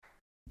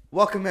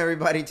Welcome,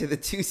 everybody, to the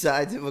Two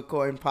Sides of a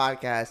Coin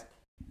podcast.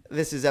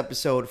 This is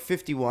episode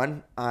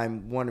 51.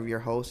 I'm one of your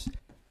hosts,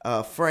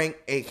 Frank,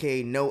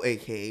 a.k.a. No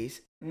AKs,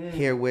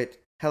 here with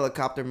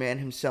Helicopter Man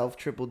himself,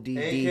 Triple D.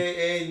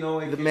 A.k.a.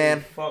 No AKA. The man.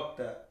 Fuck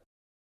that.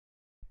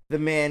 The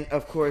man,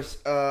 of course,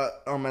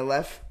 on my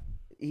left.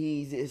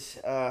 He is,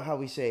 how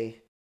we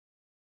say,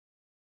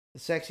 the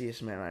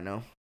sexiest man I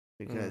know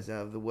because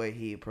of the way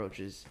he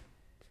approaches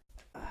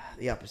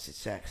the opposite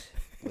sex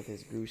with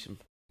his gruesome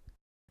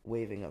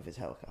waving of his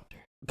helicopter.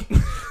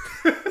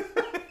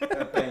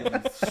 That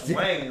thing's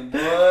swinging,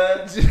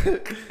 bud.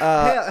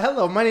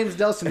 Hello, my name's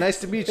Delson.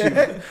 Nice to meet you.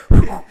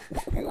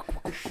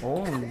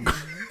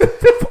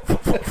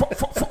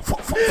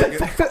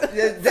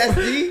 That's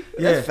D?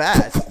 That's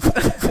fast.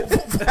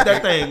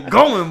 That thing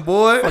going,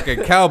 boy.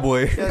 Fucking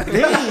cowboy.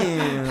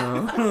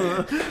 Damn.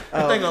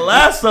 That thing a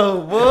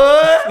lasso,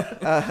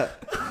 boy.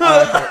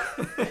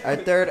 Our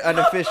third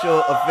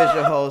unofficial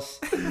official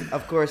host.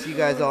 Of course, you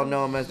guys all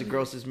know him as the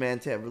grossest man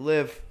to ever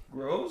live.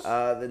 Gross?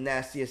 The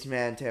nastiest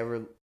man to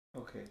ever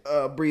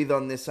breathe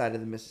on this side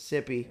of the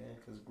Mississippi. Yeah,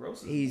 'cause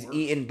gross is He's worse.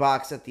 eating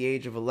box at the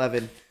age of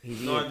 11.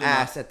 He's eating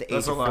ass at the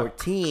age of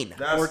 14.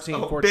 That's 14.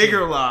 a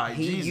bigger lie.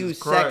 He Jesus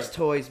used Christ. sex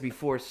toys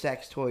before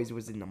sex toys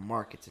was in the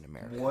markets in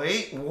America.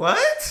 Wait,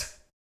 what?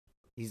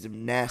 He's the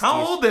nastiest,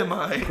 How old am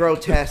I?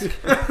 grotesque,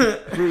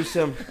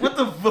 gruesome, What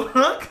the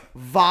fuck?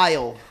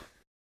 vile.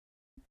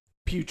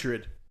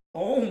 Putrid.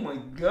 Oh my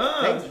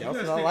god. Thanks, You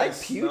Nelson. guys I think like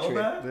smell putrid.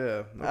 that?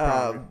 Yeah. No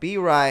problem.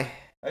 B-Rye.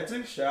 I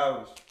take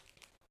showers.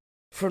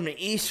 From the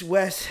east,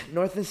 west,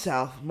 north, and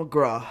south,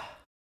 McGraw.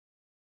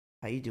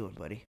 How you doing,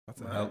 buddy?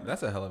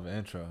 That's a hell of an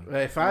intro.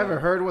 Hey, if I ever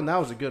heard one, that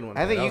was a good one.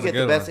 I think that you was a get the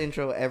good best one.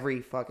 intro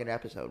every fucking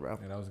episode, bro.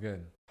 Yeah, that was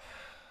good.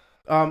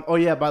 Oh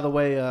yeah. By the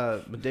way,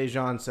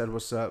 Dejan said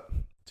what's up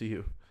to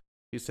you.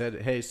 He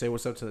said, "Hey, say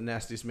what's up to the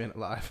nastiest man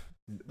alive."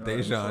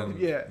 Dejan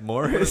Yeah.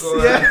 Morris. I'm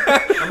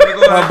gonna go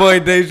My ahead. boy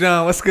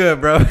Dejan, what's good,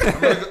 bro?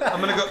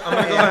 I'm gonna go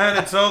ahead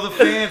and tell the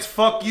fans,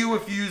 fuck you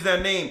if you use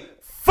that name.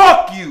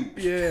 Fuck you.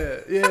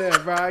 Yeah,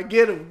 bro.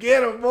 Get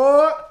him,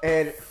 boy.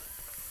 And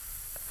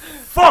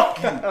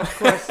Fuck you. of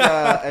course,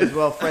 as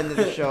well, friend of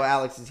the show,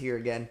 Alex is here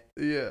again.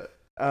 Yeah.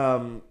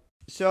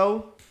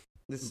 So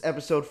this is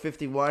episode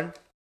 51.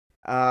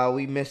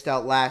 We missed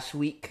out last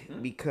week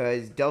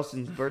because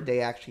Delson's birthday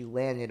actually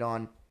landed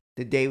on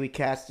the day we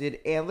casted,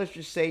 and let's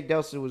just say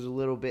Delson was a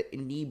little bit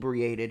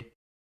inebriated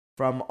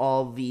from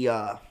all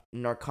the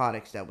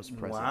narcotics that was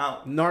present.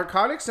 Wow.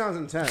 Narcotics sounds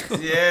intense.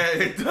 Yeah,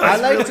 it does. I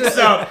like really to-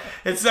 sound.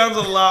 It sounds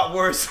a lot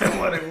worse than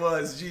what it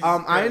was. Jesus I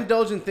Christ.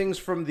 indulge in things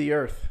from the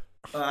earth.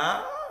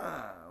 Well,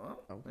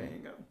 Okay. there you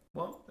go.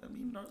 Well, I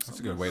mean,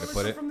 That's a good way to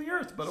put it. From the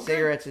earth, but okay.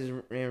 Cigarettes is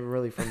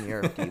really from the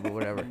earth, but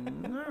whatever.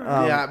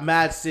 Yeah,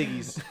 mad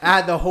ciggies. I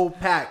had the whole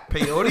pack.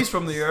 Peyote's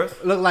from the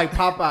earth. Look like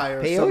Popeye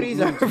or Peyotes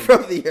something. are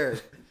from the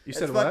earth. You That's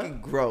said what?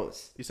 fucking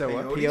gross. You said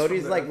what? Peyote? Peyote from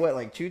is the like earth. what?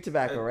 Like chew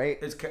tobacco, right?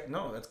 It's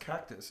no, that's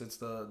cactus. It's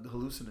the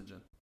hallucinogen.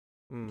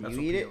 That's You what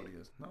eat it?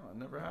 peyote is. No, I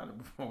never had it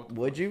before. What the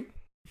Would fuck? you?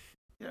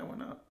 Yeah, why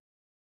not?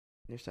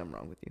 There's something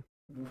wrong with you.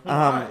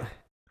 Why?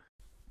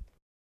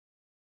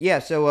 Yeah,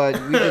 so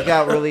we just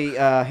got really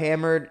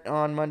hammered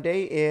on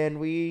Monday, and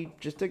we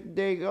just took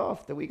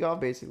the week off,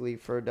 basically,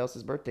 for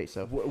Delson's birthday.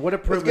 So What a it was a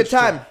privilege. good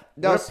time.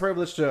 What a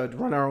privilege to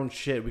run our own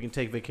shit. We can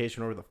take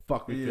vacation wherever the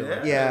fuck we feel Yeah.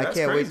 like. Yeah, I that's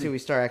can't wait crazy. till we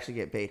start actually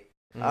getting paid.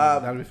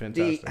 That'd be D,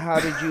 fantastic. how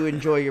did you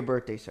enjoy your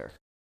birthday, sir?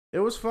 It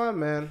was fun,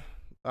 man.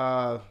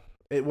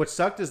 What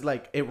sucked is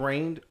like it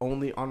rained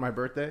only on my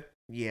birthday.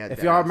 Yeah.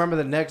 If y'all remember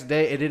the next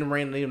day, it didn't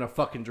rain even a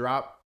fucking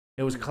drop.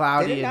 It was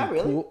cloudy Did it not and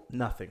really? cool.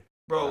 Nothing.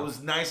 Bro, it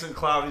was nice and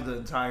cloudy the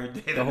entire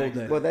day. The whole next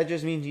day. Well, that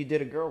just means you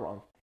did a girl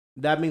wrong.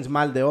 That means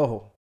mal de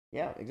ojo.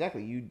 Yeah,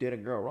 exactly. You did a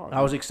girl wrong.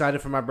 I was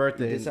excited for my You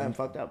birthday. did something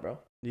fucked up, bro.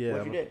 Yeah,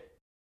 What you did?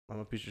 I'm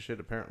a piece of shit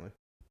apparently.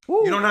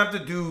 You don't have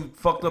to do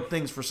fucked up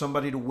things for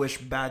somebody to wish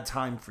bad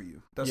time for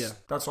you.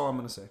 That's all I'm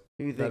gonna say.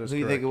 Who you That think? is Who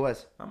you think it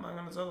was? I'm not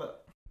gonna tell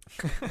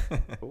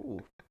that. Ooh.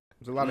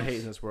 There's a lot of hate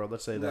in this world.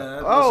 Let's say that. Yeah,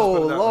 let's Oh just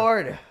put it that way.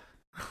 Lord!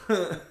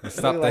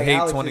 Stop Look the like hate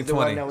Alex is the one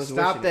 2020. that was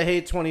Stop wishing the it.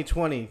 hate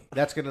 2020.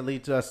 That's gonna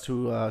lead to us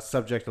to a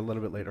subject a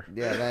little bit later.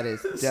 Yeah, that is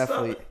Stop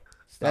definitely. it.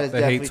 That is the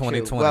hate definitely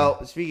true. 2020.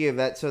 Well, speaking of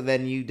that, so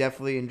then you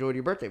definitely enjoyed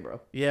your birthday,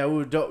 bro. Yeah,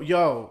 we were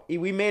yo.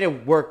 We made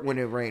it work when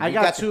it rained. I We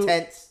got the two-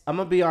 tents. I'm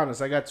gonna be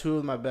honest. I got two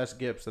of my best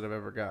gifts that I've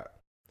ever got.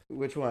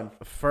 Which one?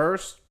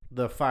 First,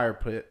 the fire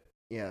pit.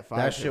 Yeah,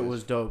 That shit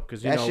was dope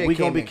because That shit we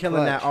gonna came be in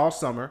killing that clutch. all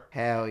summer.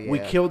 Hell yeah. We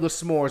killed the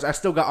s'mores. I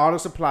still got all the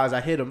supplies.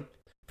 I hid them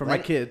for my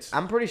Lenny- kids.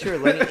 I'm pretty sure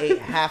Lenny ate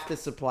half the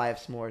supply of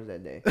s'mores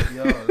that day.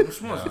 Yo, this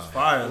s'mores is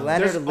fire.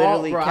 Leonard There's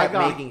literally bro, kept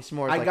making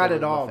s'mores. I like got it it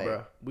was a all, buffet.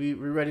 bro. We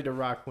ready to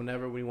rock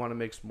whenever we want to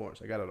make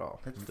s'mores. I got it all.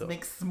 Let's Dope.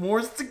 make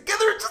s'mores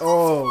together. Just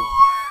Oh,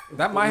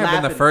 That might have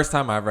been the Laughing. first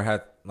time I ever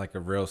had like a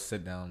real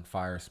sit down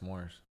fire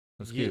s'mores.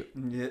 It was cute.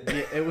 yeah.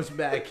 yeah, it was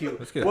bad cute.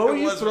 That's good. What were It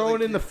you was throwing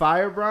really in the cute.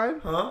 fire, Brian?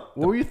 Huh?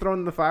 What were you throwing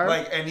in the fire?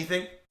 Like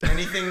anything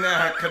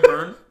that could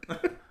burn.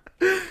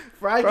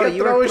 Brian Bro, kept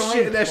you were throwing throwing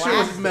shit and that shit was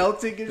plastic.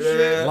 melting and Yeah.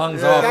 shit.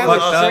 Lungs Yeah. all That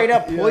fucked was straight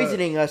up. up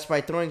poisoning us by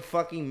throwing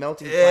fucking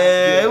melting Yeah,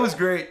 plastic. it was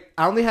great.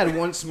 I only had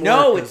one s'more.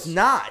 No, 'cause it's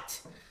not.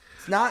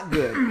 It's not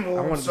good. I I'm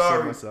wanted to save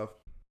sorry. myself.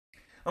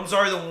 I'm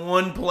sorry. The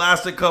one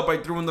plastic cup I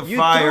threw in the You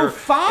fire threw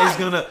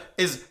 5.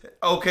 is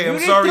okay. You I'm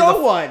didn't sorry.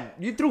 throw one.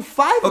 You threw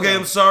 5. of Okay,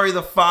 them. I'm sorry.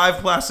 The 5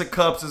 plastic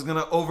cups is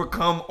gonna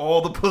overcome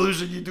all the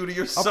pollution you do to I'm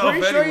yourself.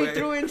 pretty sure anyway. you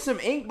threw in some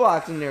ink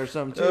blocks in there or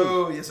something too.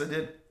 Oh yes, I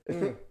did.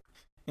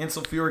 And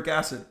sulfuric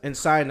acid. And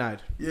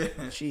cyanide. Yeah.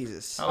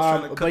 Jesus. I was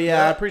trying to cut But yeah,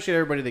 I that. appreciate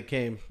everybody that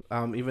came.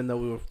 Even though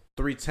we were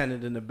 3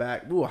 tented in the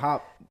back, we were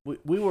hot.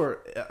 We were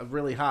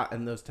really hot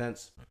in those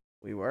tents.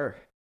 We were.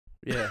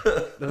 Yeah,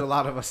 there's a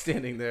lot of us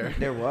standing there.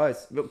 There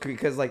was.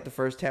 Because like the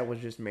first tent was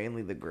just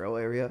mainly the grill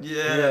area.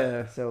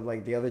 Yeah. So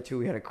like the other 2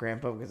 we had to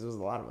cramp up because there was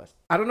a lot of us.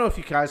 I don't know if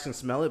you guys can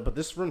smell it, but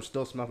this room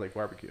still smells like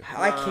barbecue.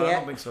 I I don't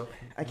can't. think so.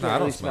 I can't Nah, I don't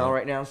really smell smell it.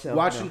 right now. So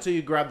Watch no. until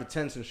you grab the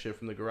tents and shit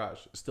from the garage.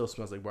 It still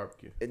smells like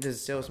barbecue. It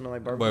does still smell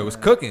like barbecue. Boy, it was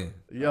cooking.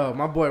 Yo,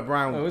 my boy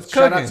Brian. Oh, it's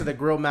shout out cooking. to the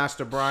grill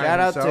master Brian. Shout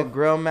out to himself.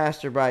 Grill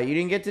Master Brian. You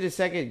didn't get to the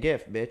second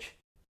gift, bitch.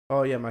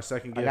 Oh yeah, my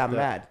second gift. I got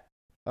mad.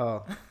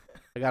 Oh,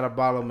 I got a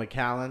bottle of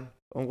Macallan.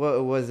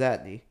 What was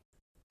that, D?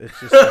 It's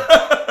just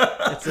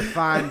it's a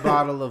fine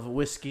bottle of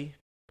whiskey.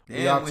 Damn,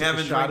 we took a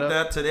haven't shot drank of-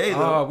 that today Oh,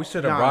 though. we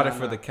should have Nah, brought nah, it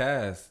for nah. the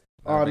cast.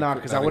 Oh no,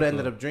 because I would have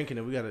ended up. up drinking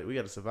it. We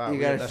gotta survive. You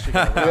We got gotta, that shit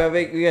gotta rock.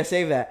 we gotta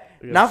save that.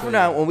 We gotta Not for save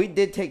now. that. When we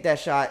did take that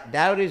shot,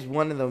 that is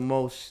one of the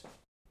most.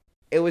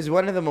 It was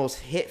one of the most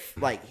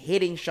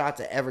hitting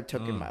shots I ever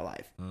took in my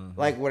life.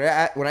 Like when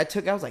I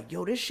took, it, I was like,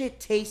 "Yo, this shit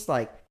tastes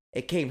like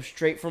it came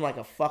straight from like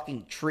a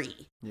fucking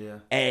tree," Yeah.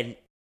 and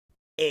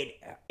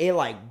it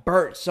like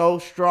burnt so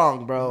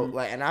strong, bro. Mm-hmm.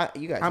 Like,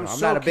 and you guys I'm know I'm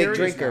so not a big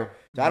curious drinker,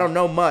 now. so I don't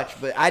know much,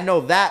 but I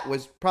know that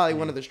was probably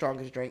one of the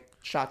strongest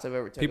shots I've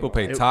ever taken. People in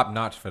my pay life. top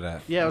notch for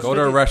that. Yeah, it was Go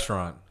to a 50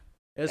 restaurant.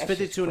 It was That shit's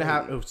 52 and a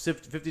half, crazy. it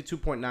was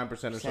 52.9%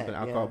 or something Yeah.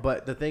 alcohol.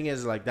 But the thing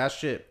is, like, that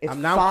shit, It's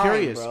I'm now fine,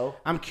 curious. bro.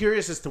 I'm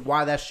curious as to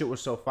why that shit was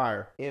so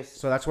fire. Yes.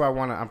 So that's why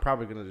I'm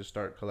probably going to just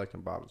start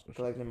collecting bottles. and shit.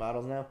 Collecting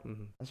bottles now.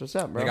 Mhm. That's what's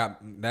up, bro. They got I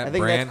that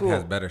think brand that's cool.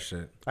 has better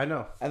shit. I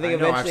know. I think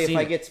know, I've eventually, if seen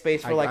I it. get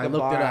space for I like a looked it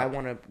bar, I up.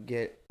 want to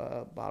get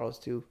bottles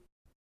too,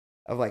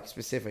 of like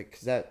specific,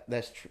 because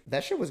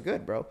that shit was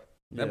good, bro.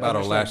 That Yeah. bottle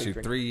I'm just not a lasts big you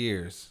drinker. 3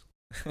 years.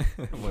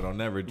 But I'll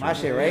never drink. My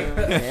shit, right?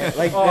 Yeah.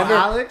 Like, Oh, remember,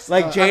 Alex?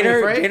 like I mean,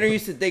 Janer, Frank? Janer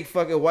used to think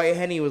fucking White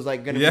Henny was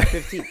like gonna Yeah. be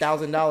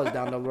 $15,000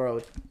 down the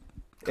road.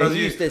 And Cause he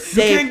you, used to you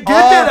save can't get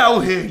that all-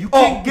 out here. You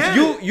Oh, can't get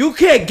it. you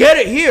can't get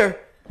it here.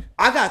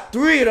 I got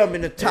 3 of them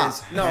in the top.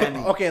 It's No, Henny.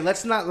 okay,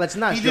 let's not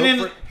He joke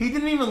didn't. for- He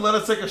didn't even let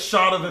us take a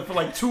shot of it for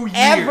like 2 years.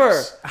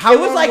 Ever. How it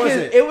was long like was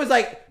his, it? it was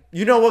like,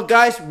 you know what,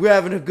 guys, we're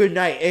having a good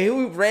night, and he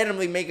would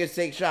randomly make us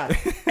take shots.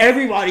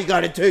 Everybody got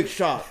to take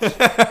shots.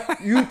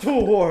 You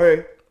too,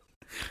 Jorge.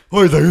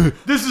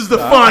 This is the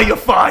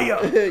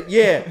fire.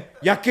 Yeah,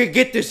 y'all can't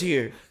get this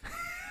here.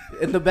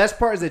 And the best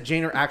part is that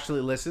Janer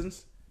actually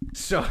listens.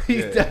 So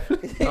he's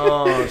definitely.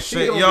 Oh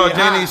shit, gonna yo, be hot.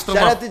 Janie, you still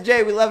Shout my out to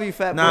Jay. We love you,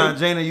 fat Nah, boy.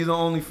 Jana, you the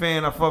only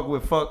fan I fuck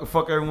with.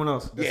 Fuck everyone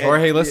else. Does Yeah.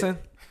 Jorge listen?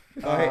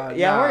 Jorge,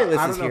 yeah, Jorge I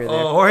listens don't know here. if- and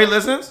there. Jorge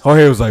listens.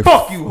 Jorge was like,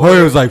 Fuck you,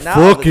 Jorge was like, Not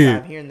all fuck the time,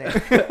 it. here and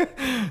there.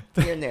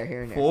 Here and there,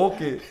 here and there.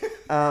 Fuck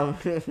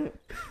it.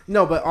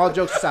 No, but all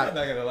jokes aside,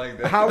 gonna like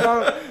that.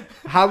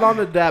 how long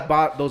did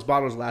those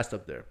bottles last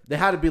up there? They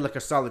had to be like a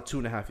solid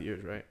 2.5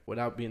 years, right?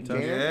 Without being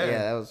touched. Yeah.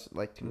 Yeah. That was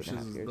like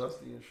 2.5 years.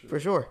 dusty and shit. For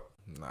sure.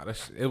 Nah,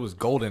 it was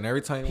golden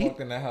every time you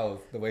walked in that house.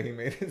 The way he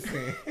made it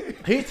seem.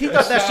 He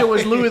thought that shit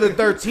was Louis the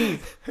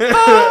 13th.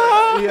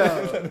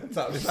 Yeah,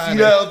 Top See shining.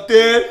 that out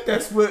there?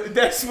 That's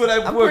what I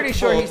I'm worked pretty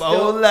sure for he's my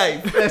still- whole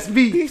life. that's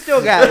me. He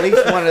still got at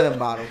least one of them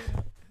bottles.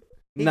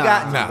 He Nah,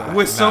 got nah.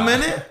 With some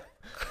in it?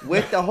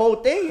 with the whole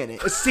thing in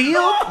it.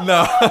 Sealed?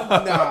 No.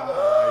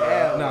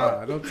 Yeah.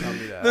 Nah, don't tell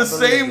me that. The believe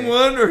same it.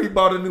 one, or he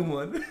bought a new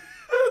one?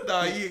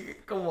 Nah,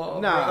 come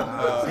on.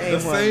 Nah. bro.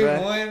 Same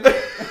one, bruh.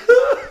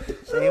 one.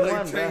 Same Like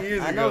one, 10 bro.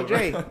 years I know ago,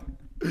 Jay. bro.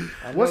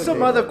 I know What's some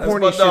Jay. other That's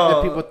corny my shit that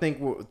dog.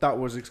 people thought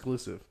was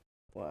exclusive?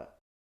 What?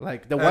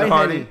 Like the Ed White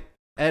Hardy. Henny,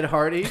 Ed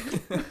Hardy.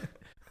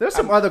 There's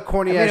some other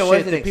corny I mean, ass it shit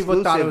wasn't that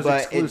people thought it was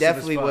but exclusive. it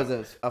definitely as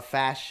fuck.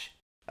 was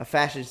a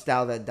fashion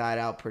style that died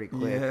out pretty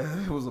quick.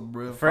 Yeah, it was a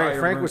real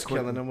Frank was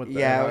killing him with the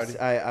Yeah, Ed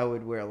Hardy. I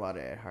would wear a lot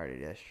of Ed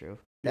Hardy. That's true.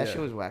 That Yeah.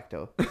 shit was whack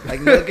though. Like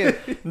looking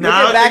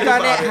Now I back think on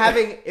it, about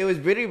it. it was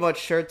pretty much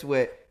shirts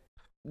with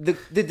the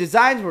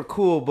designs were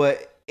cool,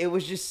 but it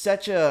was just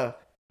such a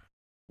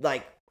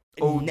like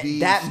ODs,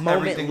 that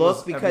moment everything look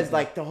was because everything.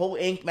 like the whole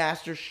Ink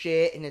Master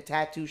shit and the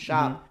tattoo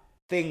shop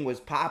thing was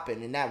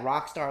popping and that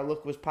rock star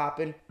look was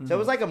popping. So it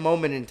was like a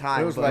moment in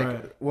time. It was but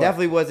like what?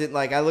 definitely wasn't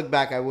like I look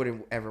back, I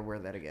wouldn't ever wear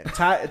that again.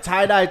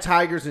 tie-dye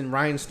tigers and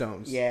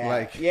rhinestones. Yeah,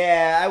 like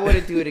yeah, I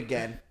wouldn't do it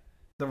again.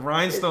 The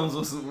rhinestones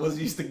was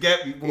used to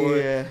get me, boy.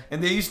 Yeah.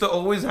 And they used to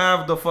always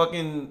have the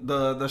fucking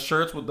the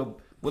shirts with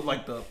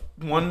like the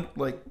one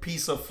like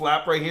piece of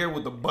flap right here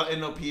with the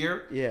button up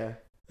here. Yeah.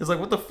 It's like,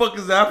 what the fuck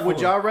is that for?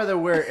 would y'all rather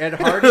wear Ed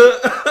Hardy?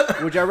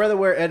 Would y'all rather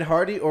wear Ed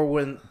Hardy or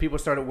when people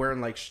started wearing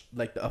like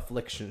the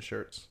Affliction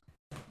shirts?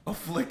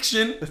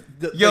 Affliction.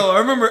 The- Yo, I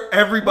remember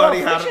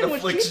everybody Well, had an was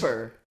affliction.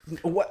 cheaper.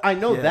 What I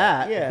know Yeah.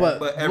 that, Yeah. but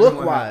But everyone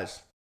look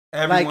wise,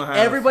 Everyone had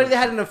everybody that affliction.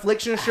 had an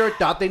affliction shirt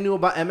thought they knew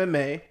about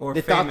MMA. Or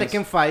they thought they famous.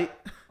 can fight,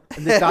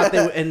 and they thought they,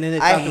 and then they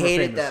thought I they were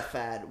hated famous. that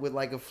fad with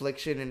like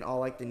Affliction and all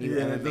like the new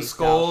Yeah, MMA the style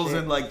skulls shit.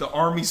 and like the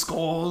army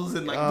skulls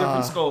and like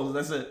different skulls.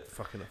 That's it.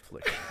 Fucking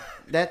affliction.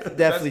 That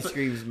definitely That's-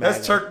 screams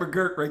That's MAGA. Turk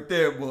McGirt right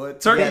there, boy.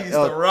 Turkey Yeah, used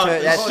oh, to rock Turk-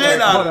 the that's shit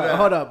Turk. out Hold of up, that.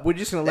 hold up. We're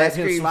just gonna let That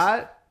him screams-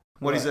 slide.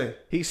 What'd he say?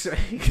 He said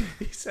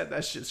he said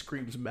that shit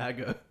screams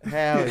MAGA.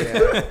 Hell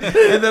yeah.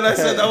 And then I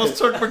said that was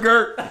Turk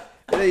McGirt.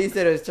 And then you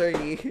said it was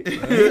Turkey.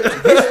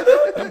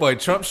 That boy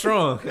Trump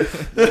strong.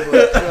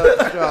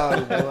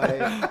 Strong,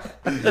 boy.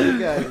 You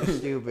guys are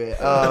stupid.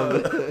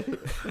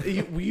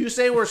 You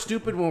say we're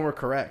stupid when we're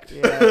correct.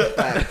 Yeah,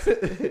 facts.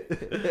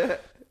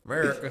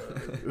 America.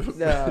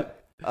 No.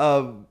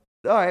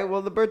 All right.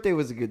 Well, the birthday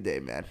was a good day,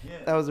 man.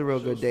 That was a real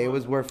good day. It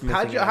was worth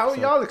missing. How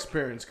y'all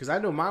experience? Because I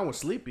know mine was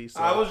sleepy.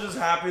 So. I was just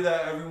happy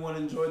that everyone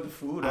enjoyed the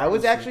food. I was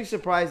honestly. actually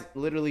surprised.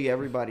 Literally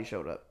everybody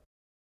showed up.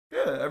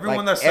 Yeah, everyone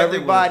Like, that said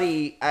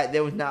everybody.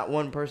 There was not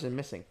one person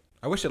missing.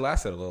 I wish it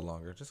lasted a little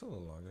longer. Just a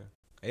little longer.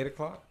 8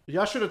 o'clock?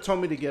 Y'all should have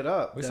told me to get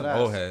up. We Dead some ass.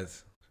 old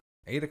heads.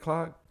 8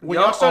 o'clock? they When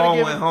were. y'all started Y'all all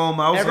getting- went home.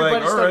 I was like,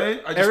 everybody all started- right. I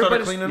just started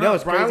everybody cleaning You know, up.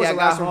 it's Brian crazy. was I the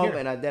got last one home here.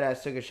 and I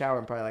deadass took a shower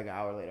and probably like an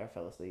hour later I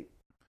fell asleep.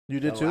 You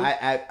did So too.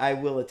 I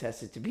will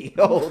attest it to be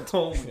old.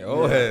 Yeah,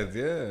 old heads,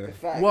 yeah.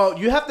 Facts. Well,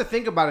 you have to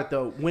think about it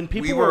though. When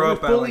people We were were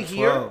up at, fully like,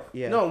 here, 12.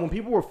 Yeah. no, when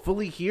people were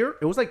fully here,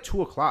 it was like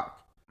 2:00.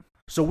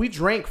 So we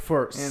drank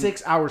for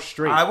 6 hours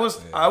straight. I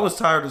was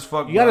tired as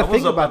fuck. You got to I was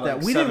think up about at, that.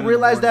 like, We 7 didn't in the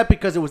realize morning. that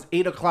because it was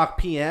 8:00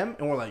 p.m.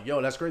 and we're like, "Yo,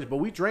 that's crazy." But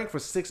we drank for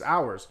 6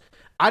 hours.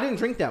 I didn't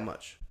drink that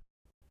much.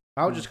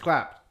 I was just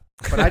clapped,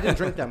 but I didn't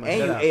drink that much. and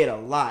you Dead ass. ate a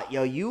lot.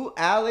 Yo, you,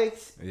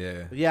 Alex,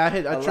 Yeah. Yeah, I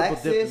triple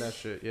dipped in Alexis, that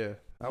shit.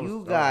 Yeah,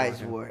 you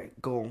guys were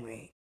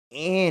going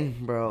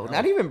in, bro.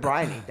 Not even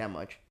Brian ate that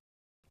much.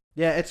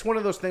 Yeah, it's one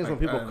of those things when Like,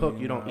 people I cook,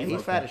 mean, you don't And eat. he's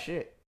like fat that. as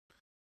shit.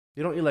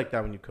 You don't eat like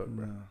that when you cook,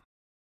 bro.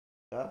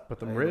 Huh? But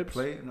I them ate a ribs.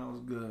 plate and that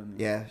was good.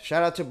 Yeah,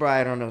 shout out to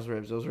Brian on those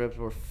ribs. Those ribs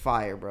were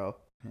fire, bro.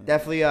 Yeah.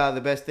 Definitely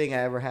the best thing I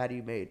ever had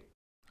you made.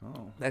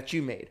 Oh, That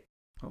you made.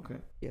 okay.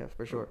 Yeah,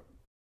 for sure.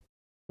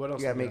 What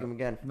else? You gotta we make got? them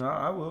again. No,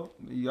 I will.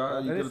 Y'all, you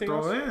gotta Anything throw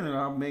else? it in and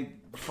I'll make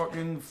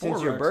fucking 4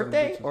 Since your racks of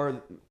birthday? bitches.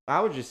 Or I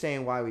was just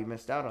saying why we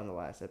missed out on the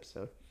last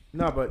episode.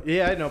 No, but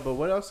yeah, I know. But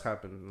what else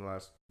happened in the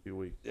last few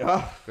weeks? Oh,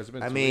 'Cause it's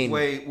been I 2 mean,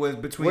 Wait, was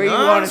between Where you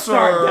us wanna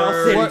start, or Nelson?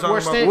 are you We're, talking we're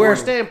about staying. Corey? We're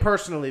staying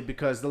personally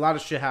because a lot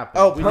of shit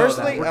happened. Oh, We know that.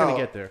 personally? We're gonna Oh.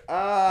 get there.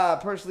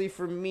 personally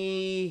for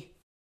me,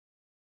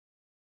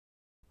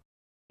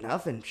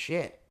 nothing.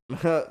 Shit.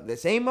 The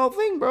same old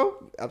thing,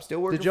 bro. I'm still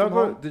working Did y'all from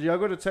go? home. Did y'all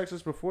go to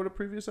Texas before the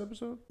previous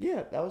episode?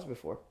 Yeah, that was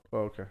before. Oh,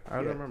 okay. I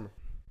don't Yeah.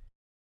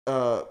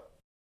 remember.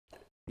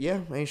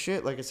 Yeah, ain't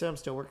shit. Like I said, I'm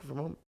still working from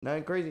home.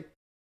 Nothing crazy.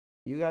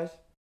 You guys?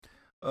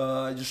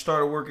 I just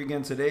started work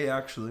again today,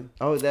 actually.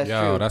 Oh, that's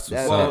Yo, true. that's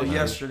what's Well, up, man.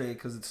 yesterday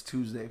because it's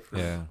Tuesday for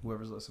Yeah.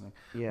 whoever's listening.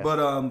 Yeah. But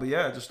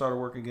yeah, I just started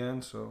work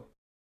again. So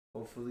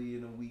hopefully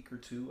in a week or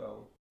two,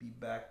 I'll be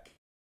back.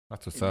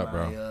 That's what's in up,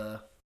 bro. my,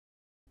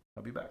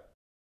 I'll be back.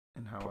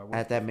 And how I work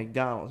At that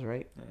McDonald's,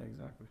 right? Yeah,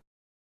 exactly.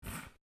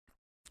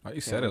 Why you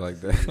said it like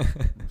wait to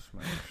that?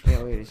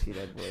 Can't wait to see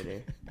that boy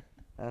there.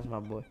 That's my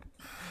boy.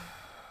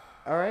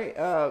 All right.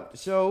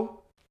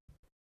 So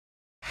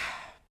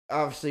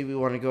obviously we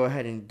want to go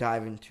ahead and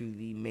dive into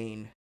the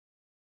main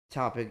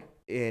topic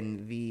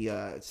in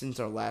the since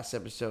our last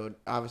episode.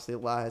 Obviously, a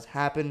lot has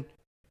happened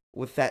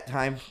with that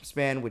time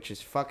span, which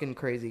is fucking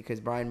crazy. Because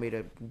Brian made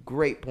a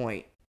great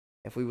point.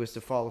 If we was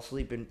to fall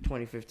asleep in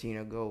 2015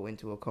 or go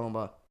into a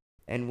coma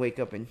and wake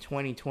up in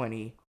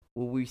 2020,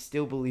 will we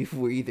still believe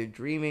we're either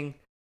dreaming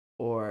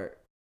or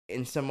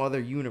in some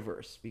other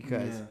universe?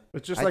 Because Yeah.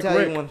 It's just I like tell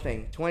Rick. you one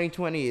thing,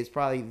 2020 is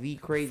probably the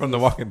craziest. From The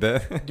Walking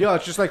Dead. Yo,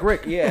 it's just like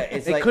Rick. Yeah,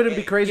 it's It like, couldn't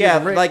be crazier Yeah,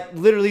 than Rick. like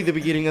literally the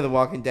beginning of The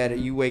Walking Dead.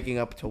 You waking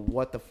up to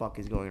what the fuck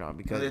is going on?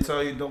 Because they Because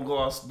tell you don't go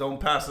out, don't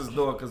pass this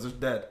door because it's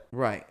dead.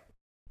 right,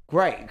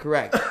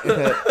 correct.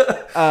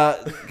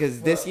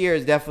 Because this year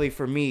is definitely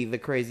for me the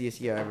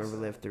craziest year I've ever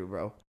lived through,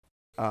 bro.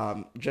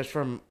 Just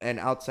from an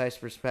outside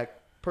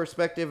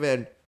perspective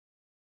and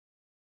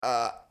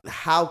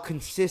how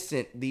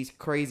consistent these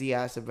crazy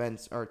ass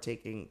events are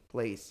taking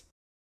place.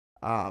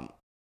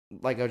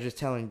 Like I was just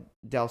telling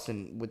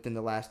Delson, within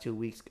the last 2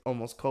 weeks,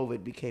 almost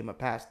COVID became a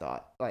past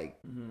thought. Like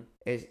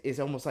it's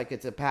almost like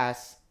it's a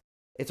past.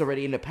 It's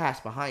already in the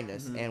past behind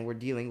us, and we're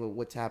dealing with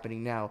what's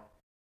happening now.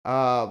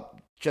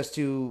 Just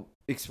to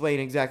explain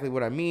exactly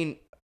what I mean,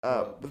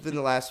 within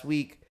the last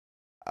week,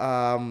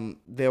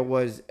 there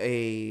was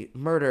a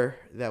murder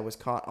that was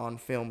caught on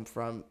film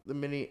from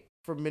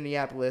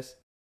Minneapolis.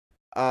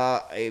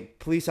 A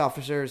police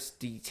officers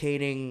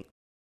detaining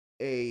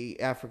a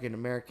African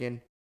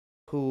American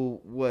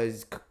who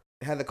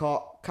had the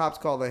cops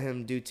called on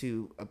him due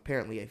to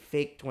apparently a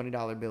fake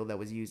 $20 bill that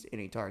was used in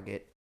a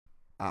Target.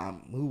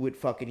 Who would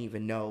fucking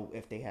even know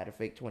if they had a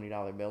fake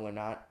 $20 bill or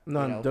not?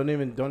 No, You know? don't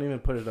even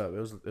put it up. It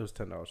was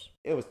 $10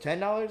 It was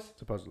 $10.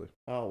 supposedly.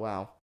 Oh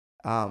wow.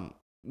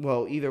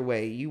 well, either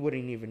way, you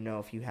wouldn't even know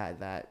if you had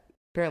that.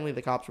 Apparently,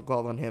 the cops were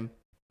called on him.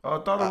 I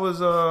thought it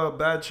was a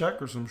bad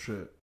check or some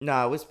shit.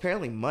 No, it was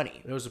apparently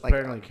money. It was Like,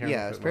 apparently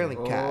yeah, it was apparently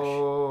cash.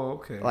 Oh,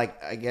 okay.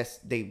 Like, I guess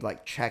they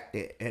like checked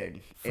it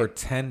and For it-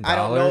 $10. I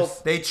don't know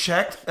if- They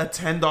checked a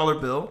 $10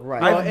 bill.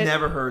 Right. I've Well, it-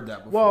 never heard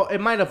that before. Well, it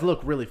might have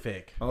looked really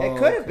fake. Oh, it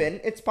could have okay.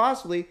 been. It's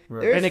possibly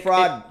Right. there's And it-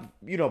 fraud,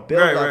 bills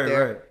Right, out right,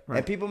 there, right.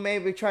 and people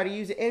maybe try to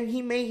use it, and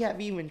he may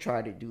have even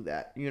tried to do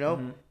that.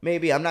 Mm-hmm.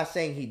 Maybe I'm not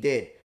saying he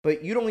did,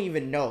 but you don't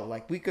even know.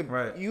 Like we could,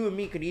 Right. you and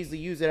me could easily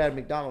use it at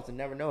McDonald's and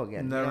never know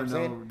again. Never you know, what I'm know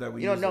saying? that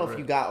we You don't used know it, if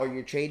you right. got or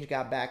your change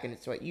got back, and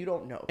it's what you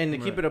don't know. And to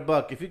keep it a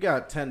buck, if you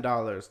got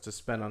 $10 to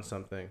spend on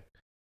something,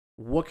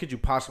 what could you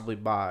possibly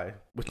buy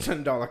with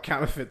 $10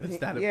 counterfeit that's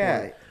that Yeah,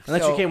 important?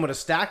 Unless so- you came with a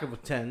stack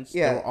of tens. that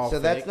were Yeah, all so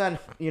that's fake. not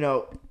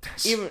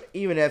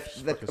even if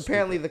fucking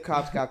apparently the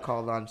cops got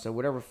called on. So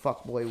whatever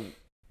fuck boy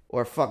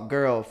or fuck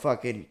girl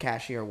fucking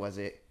cashier was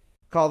it,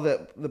 called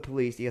the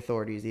police, the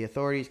authorities. The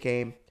authorities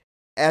came.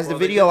 As Well, the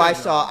they video did I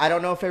that saw, job. I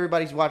don't know if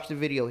everybody's watched the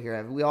video here.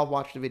 Have we all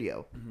watched the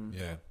video?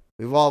 Yeah.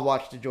 We've all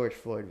watched the George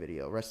Floyd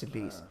video. Rest in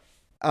peace.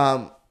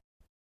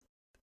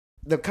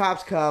 The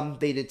cops come,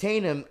 they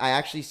detain him. I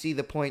actually see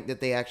the point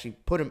that they actually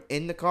put him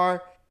in the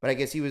car, but I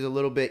guess he was a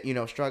little bit,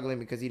 struggling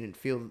because he didn't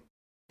feel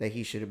that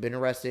he should have been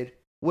arrested.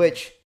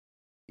 Which,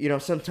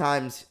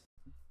 sometimes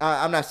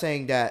I'm not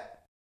saying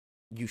that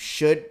you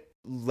should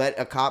let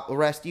a cop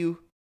arrest you,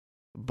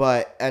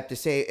 but at the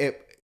same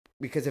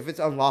because if it's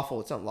unlawful,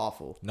 it's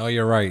unlawful. Know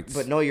your rights.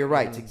 But know your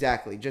rights,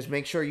 exactly. Just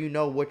make sure you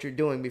know what you're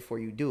doing before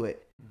you do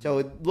it. So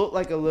it looked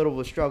like a little of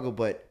a struggle,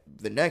 but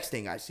the next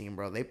thing I seen,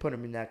 bro, they put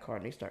him in that car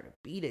and they started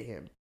beating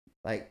him.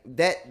 Like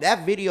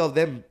that video of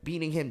them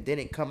beating him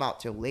didn't come out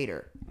till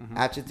later.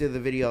 After the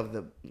video of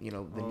the knee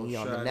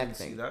on the neck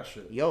thing. That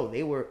shit. Yo, they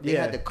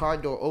Yeah. had the car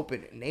door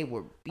open and they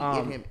were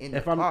beating him in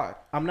the car.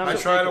 I'm not I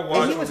mistaken, tried to watch.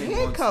 And he was only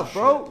once handcuffed,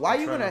 and bro. shit. Why I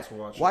you try gonna not to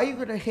watch why it. you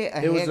gonna hit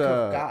a It was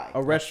handcuffed guy?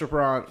 a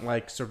restaurant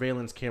like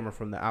surveillance camera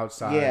from the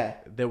outside. Yeah.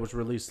 That was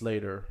released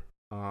later.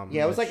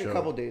 Yeah, it was that like a showed-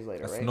 couple days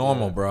later, That's right?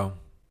 normal, bro.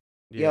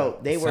 Yeah. Yo,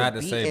 they were Sad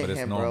to say, beating but it's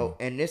him, normal. bro,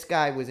 and this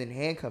guy was in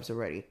handcuffs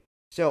already.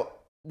 So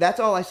that's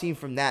all I seen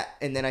from that,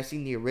 and then I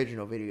seen the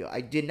original video.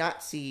 I did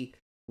not see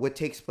what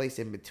takes place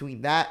in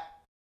between that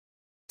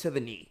to the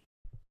knee.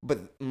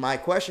 But my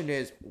question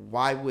is,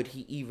 why would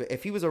he even,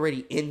 if he was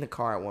already in the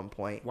car at one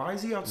point, Why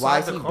is he outside why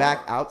is the he car?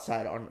 back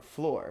outside on the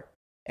floor?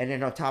 And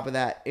then on top of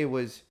that, it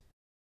was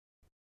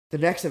the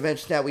next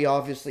events that we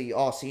obviously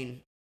all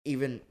seen,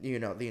 even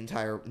the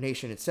entire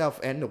nation itself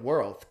and the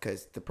world,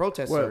 because the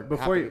protests Well, are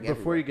before you happening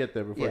everywhere.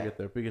 get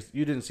there, because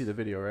you didn't see the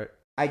video, right?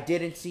 I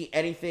didn't see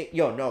anything.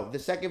 No. The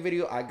second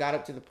video, I got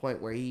up to the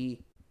point where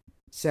he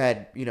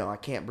said, I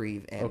can't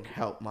breathe and Okay.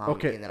 help mommy.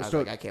 Okay, And then I was so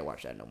like, I can't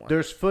watch that no more.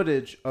 There's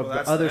footage of Well, the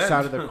that's other the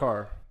side end. of the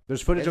car.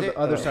 There's footage Is of it? the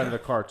other Oh. side of the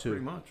car Pretty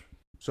too. much.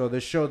 So they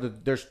show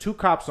that there's two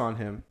cops on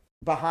him.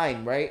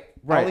 Behind, right?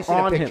 Right, I only seen a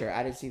on him. picture.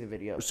 I didn't see the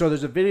video. So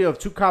there's a video of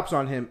two cops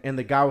on him and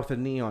the guy with a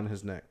knee on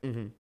his neck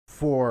Mm-hmm.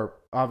 for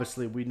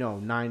obviously we know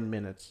 9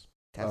 minutes.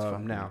 That's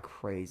fucking now.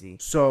 crazy.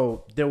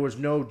 So there was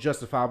no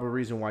justifiable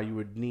reason why you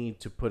would need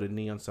to put a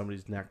knee on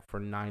somebody's neck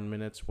for 9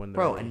 minutes when they're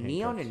Bro, a in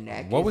knee on the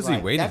handcuffs. neck. What is was he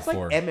like, waiting that's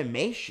for? Like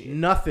MMA shit.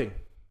 Nothing.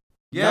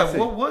 Yeah, Nothing.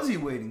 what was he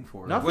waiting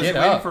for? Nothing. Was he Get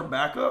waiting up. for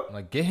backup?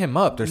 Like, get him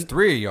up. There's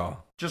 3 of y'all.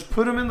 Just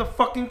put him in the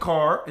fucking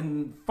car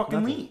and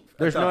fucking Nothing. leave. at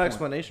There's that no point.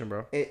 explanation,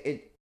 bro.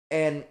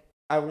 And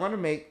I want to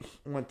make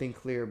one thing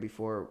clear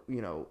before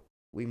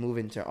we move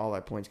into all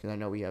our points, because I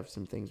know we have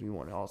some things we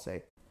want to all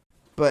say.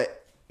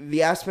 But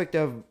the aspect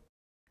of,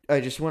 I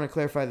just want to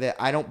clarify that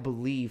I don't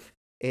believe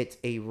it's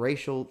a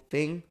racial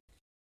thing,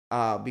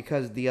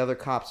 because the other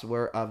cops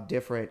were of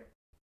different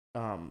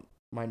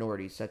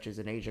minorities, such as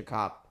an Asian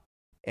cop,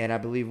 and I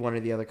believe one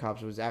of the other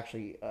cops was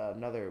actually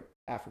another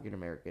African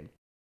American.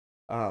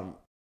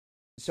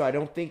 So I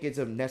don't think it's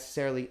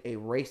necessarily a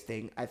race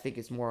thing. I think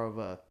it's more of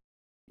a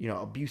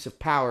abuse of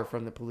power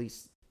from the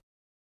police.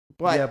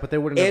 But yeah, but they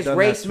wouldn't have is done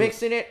race that to-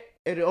 mixed in it?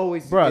 It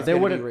always Bro, is they gonna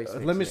be wouldn't. race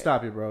mixed Let me in it.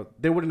 stop you, bro.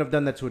 They wouldn't have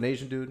done that to an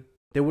Asian dude.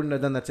 They wouldn't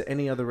have done that to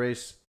any other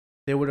race.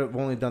 They would have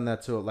only done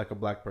that to like a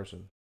black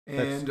person.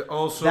 And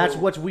also, That's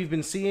what we've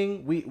been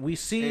seeing. We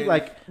see And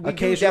like We do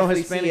occasional definitely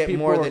see Hispanic it people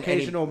more or than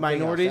occasional anything else,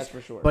 minorities, that's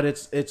for sure. but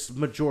it's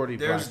majority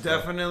there's black. bro.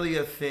 definitely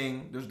a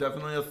thing. There's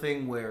definitely a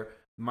thing where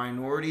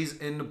minorities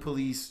in the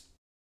police,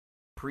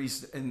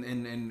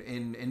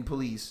 in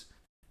police.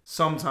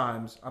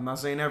 Sometimes, I'm not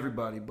saying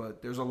everybody,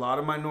 but there's a lot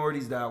of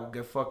minorities that will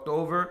get fucked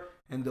over,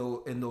 and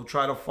they'll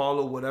try to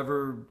follow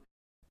whatever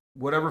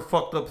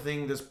fucked up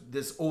thing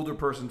this older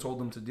person told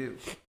them to do.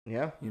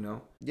 Yeah.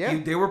 Yeah.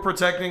 They were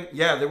protecting.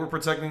 Yeah, they were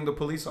protecting the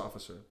police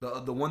officer,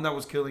 the one that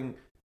was killing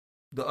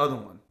the other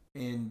one,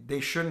 and they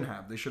shouldn't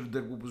have. They should have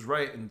did what was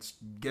right and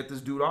get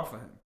this dude off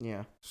of him.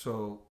 Yeah.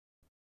 So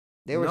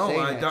They were no,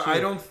 saying that I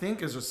too. don't think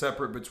there's a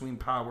separate between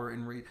power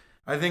and race.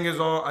 I think it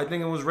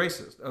was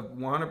racist,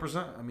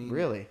 100%. I mean,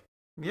 Really?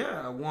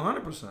 Yeah,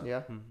 100%.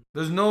 Yeah.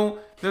 There's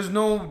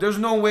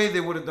no way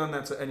they would have done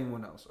that to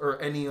anyone else or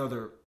any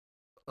other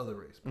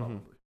race, probably,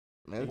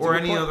 That's a or good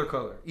any point. other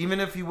color. Even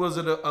if he was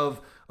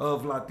of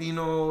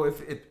Latino,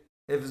 if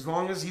If as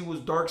long as he was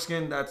dark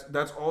skinned,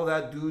 that's all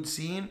that dude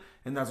seen,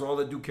 and that's all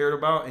that dude cared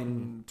about,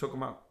 and took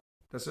him out.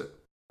 That's it.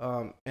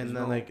 And There's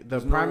then no- like the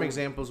there's prime no-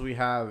 examples we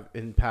have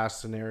in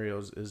past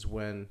scenarios is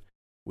when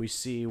we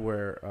see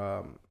where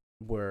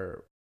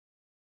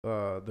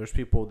there's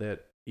people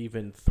that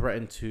even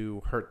threaten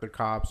to hurt the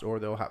cops, or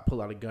they'll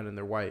pull out a gun and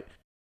they're white.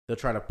 They'll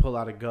try to pull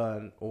out a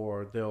gun,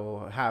 or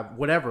they'll have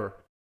whatever,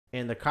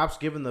 and the cops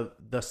given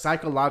the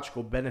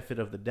psychological benefit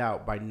of the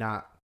doubt by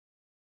not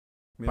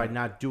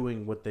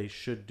doing what they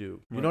should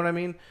do. You know what I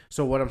mean?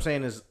 So what I'm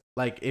saying is,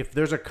 like, if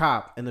there's a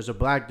cop and there's a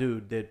black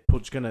dude that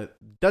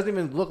doesn't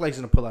even look like he's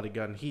gonna pull out a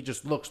gun, he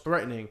just looks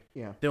threatening.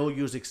 Yeah. They'll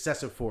use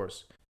excessive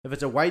force. If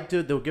it's a white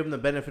dude, they'll give him the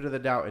benefit of the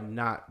doubt and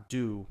not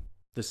do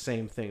the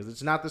same things.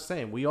 It's not the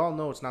same. We all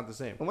know it's not the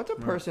same. And what's a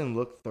person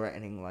look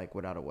threatening like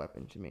without a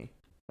weapon to me?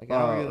 Like I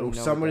don't really know what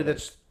somebody that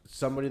is.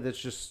 that's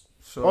just.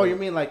 So, Oh, you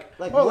mean like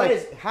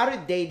how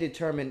did they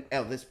determine?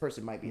 Oh, this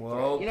person might be. a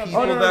Well, threat? You know, people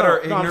Oh, no, that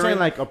are no, I'm saying ignorant-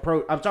 like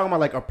approach. I'm talking about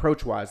like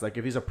approach wise. Like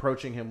if he's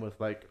approaching him with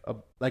like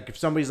if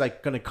somebody's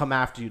like gonna come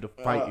after you to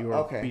fight you or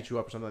okay. beat you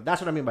up or something. That's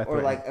what I mean by or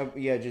threatening.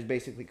 like just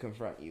basically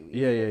confront you.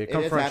 Yeah, It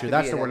doesn't confront have you. to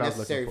That's be the in word a I was looking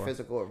necessary for.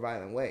 physical or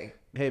violent way.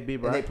 Hey, B,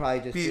 And they Brian, probably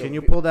just feel can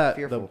you pull that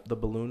fearful. the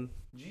balloon?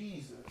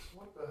 Jesus,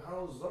 what the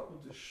hell is up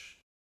with this?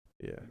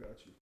 Yeah,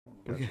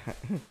 I got you.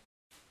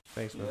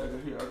 thanks, man.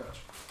 Yeah, I got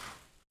you.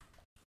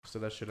 So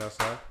that shit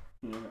outside.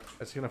 Yeah, I got you.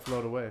 It's gonna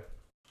float away.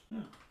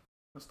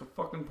 That's the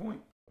fucking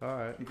point. All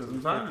right. Because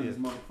I'm tired of these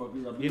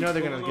motherfuckers. I've been You know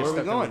they're gonna pulling get Where off- we stuck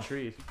in going? the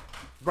tree.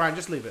 Brian,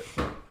 just leave it.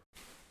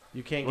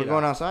 You can't We're get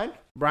going out. outside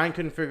Brian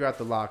couldn't figure out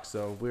the lock,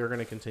 so we're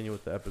gonna continue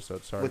with the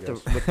episode. Sorry, with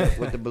guys.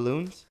 with the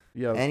balloons,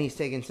 Yeah, and he's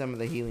taking some of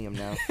the helium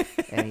now,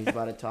 and he's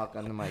about to talk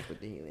on the mic with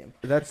the helium.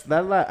 that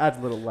adds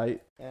a little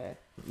light.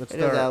 Let's It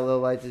does add a start. little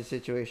light to the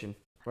situation,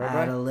 right, Add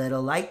Brian? a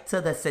little light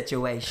to the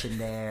situation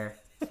there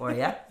for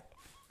ya.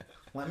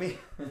 Let me.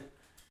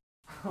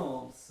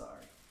 Oh, I'm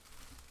sorry.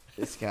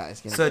 This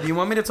guy's gonna. So, do you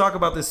want me to talk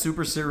about this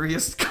super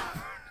serious?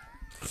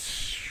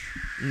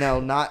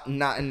 No, not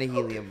in the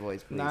helium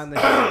voice, please. Not in the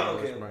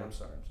Okay, Brian. I'm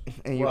sorry.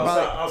 And you're I'll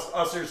probably, stop.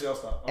 I'll seriously, I'll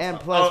stop. And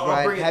stop. plus, I'll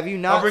Brian, bring it- have you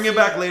not I'll bring seen- it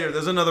back later.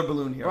 There's another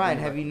balloon here. I'll Brian,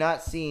 bring it have back. you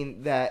not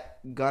seen that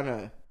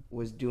Gunna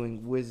was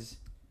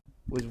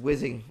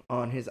whizzing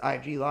on his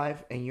IG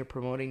live, and you're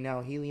promoting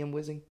now helium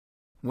whizzing?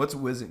 What's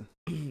whizzing?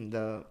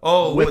 The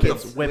Oh, with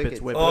Whippets, the- whippets.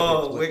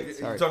 Oh, Wickets, wait,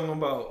 sorry. you're talking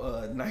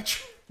about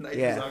nitrous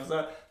Yeah.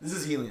 oxide? This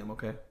is helium,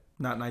 okay?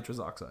 Not nitrous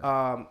oxide.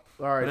 All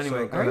right. But anyway,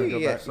 so go I ahead, think go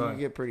you back, get, sorry. you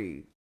get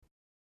pretty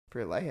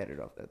lightheaded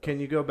off that.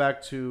 can you go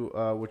back to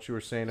what you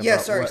were saying about Yeah,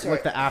 sorry.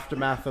 what the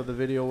aftermath of the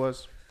video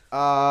was?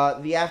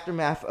 The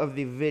aftermath of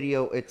the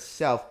video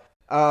itself.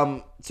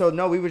 So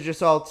no, we were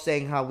just all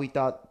saying how we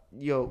thought,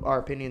 our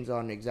opinions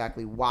on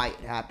exactly why it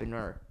happened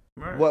or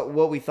Right.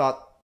 what we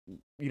thought,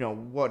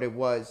 what it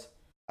was.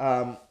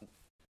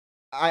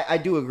 I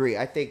do agree.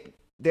 I think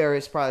there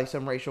is probably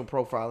some racial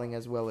profiling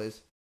as well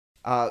as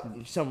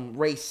some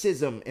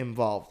racism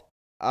involved.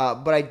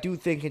 But I do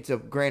think it's a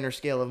grander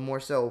scale of more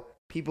so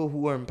people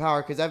who are in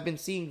power, because I've been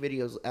seeing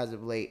videos as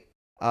of late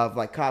of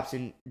like cops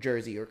in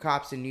Jersey or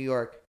cops in New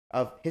York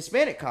of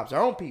Hispanic cops,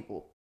 our own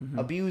people, Mhm.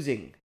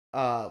 abusing,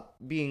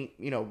 being,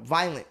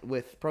 violent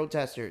with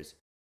protesters.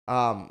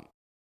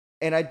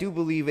 And I do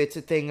believe it's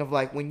a thing of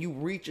like when you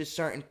reach a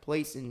certain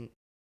place in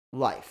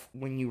life,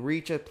 when you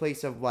reach a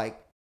place of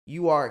like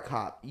you are a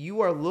cop,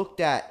 you are looked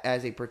at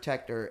as a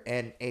protector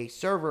and a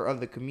server of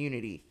the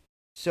community.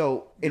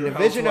 So in You're the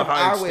held vision to a of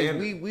higher our way,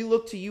 standard. we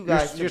look to you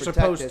guys. You're to protect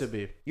supposed us. to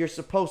be. You're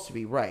supposed to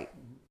be, right.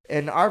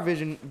 And our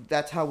vision,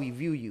 that's how we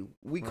view you.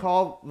 We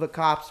call the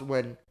cops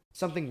when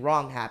something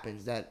wrong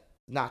happens that's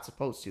not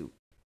supposed to.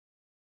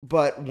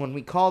 But when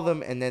we call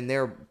them and then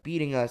they're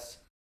beating us,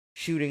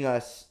 shooting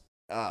us,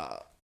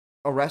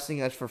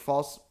 arresting us for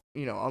false,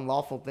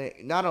 unlawful things,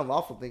 not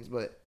unlawful things,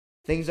 but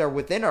things that are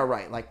within our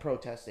right, like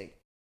protesting,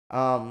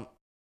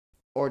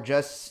 or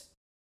just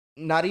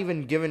not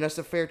even giving us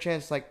a fair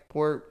chance, like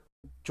poor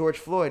George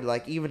Floyd.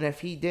 Like, even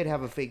if he did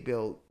have a fake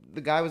bill,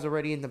 the guy was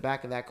already in the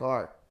back of that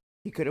car.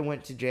 He could have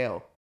went to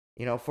jail,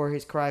 for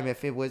his crime,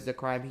 if it was the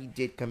crime he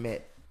did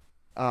commit.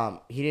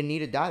 He didn't need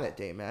to die that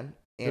day, man.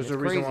 And There's it's a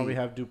reason why crazy. we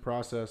have due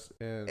process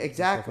and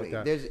Exactly.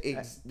 stuff like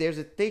that. There's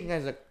a thing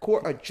as a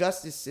court, a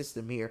justice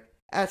system here,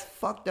 as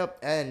fucked up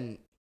and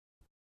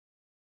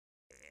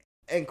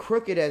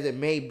crooked as it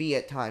may be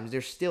at times.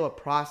 There's still a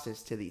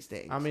process to these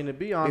things. I mean, to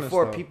be honest,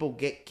 before though, people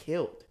get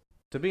killed.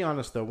 To be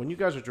honest, though, when you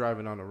guys are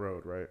driving on the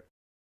road, right?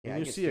 Yeah, and I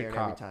you get see a scared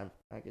cop. every time.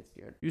 I get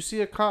scared. You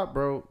see a cop,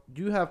 bro.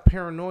 You have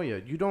paranoia.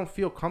 You don't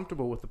feel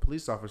comfortable with the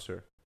police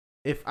officer.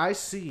 If I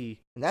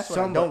see, And that's when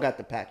I don't got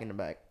the pack in the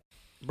back.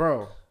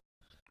 bro.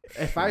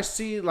 If I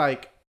see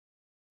like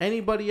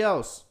anybody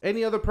else,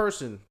 any other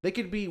person, they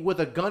could be with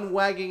a gun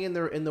wagging in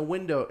the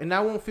window, and I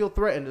won't feel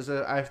threatened as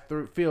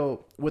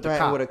feel with a Right,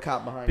 cop with a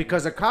cop behind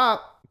because a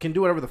cop can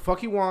do whatever the fuck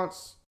he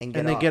wants And and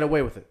get then off. get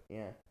away with it. you.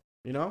 Yeah.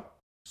 You know?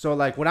 So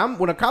like when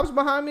a cop's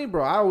behind me,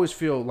 bro, I always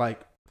feel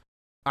like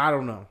I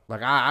don't know.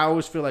 Like I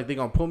always feel like they're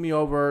gonna pull me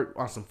over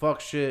on some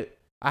fuck shit.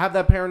 I have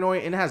that paranoia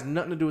and it has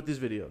nothing to do with these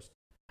videos.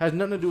 It has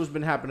nothing to do with what's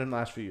been happening in the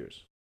last few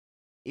years.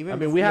 even I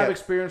mean, we have yeah,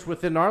 experience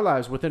within our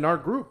lives, within our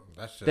group,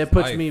 That's just that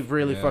puts life. me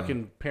really Yeah.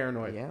 fucking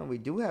paranoid. yeah, we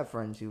do have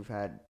friends who've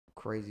had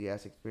crazy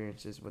ass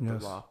experiences with the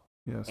Yes. law.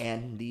 Yes.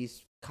 And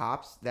these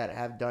cops that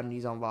have done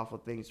these unlawful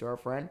things to our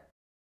friend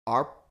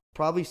are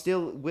probably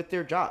still with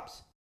their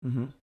jobs.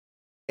 Mm-hmm.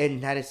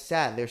 And that is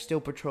sad. They're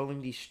still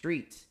patrolling these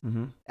streets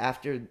Mm-hmm.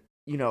 after,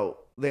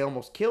 they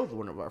almost killed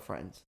one of our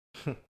friends.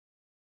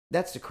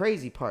 That's the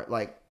crazy part.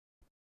 Like,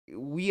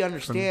 we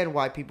understand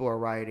why people are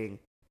rioting.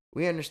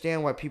 We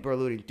understand why people are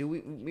looting.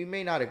 We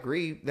may not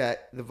agree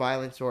that the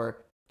violence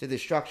or the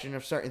destruction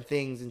of certain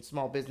things in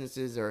small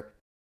businesses or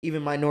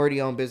even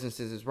minority-owned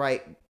businesses is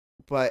right,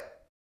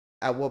 but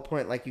at what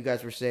point, like you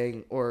guys were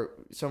saying, or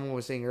someone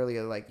was saying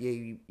earlier, like,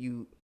 yeah,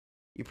 you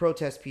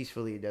protest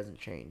peacefully, it doesn't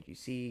change. You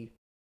see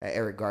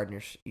Eric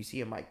Gardner, you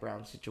see a Mike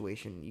Brown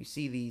situation, you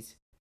see these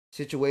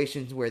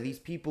situations where these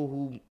people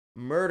who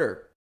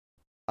murder,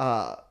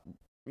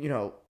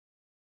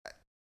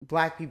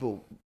 black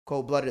people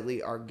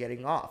cold-bloodedly are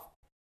getting off.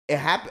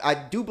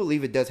 I do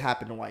believe it does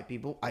happen to white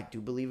people. I do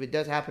believe it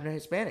does happen to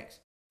Hispanics,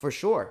 for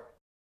sure.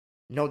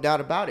 No doubt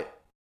about it.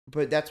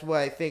 But that's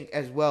why I think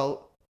as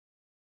well,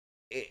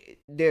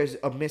 there's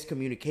a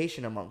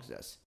miscommunication amongst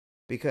us.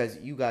 Because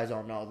you guys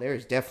all know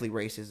there's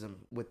definitely racism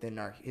within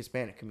our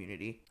Hispanic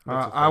community.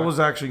 I was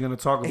actually going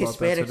to talk about Hispanics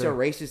that today. are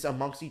racist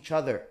amongst each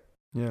other.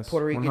 Yes,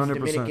 Puerto Ricans, 100%.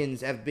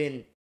 Dominicans have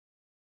been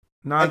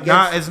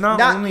It's not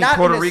only not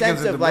Puerto in the Ricans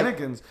sense and of, like-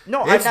 Dominicans.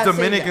 No, I'm It's not saying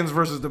Dominicans that.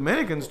 versus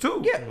Dominicans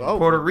too. Yeah, oh,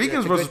 Puerto that's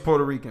Ricans a versus good-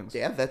 Puerto Ricans.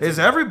 Yeah, It's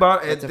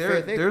everybody. that's a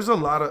fair thing. There's a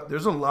lot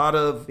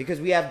of because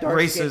we have dark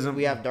racism. skin,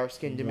 we have dark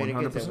skinned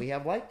Dominicans 100%. and we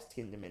have light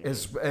skinned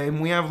Dominicans. and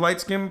we have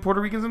light skinned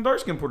Puerto Ricans and dark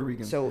skinned Puerto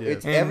Ricans. So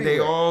it's and everywhere. they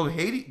all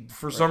hate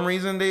for some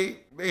reason. They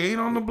hate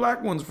on the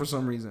black ones for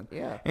some reason.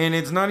 Yeah. And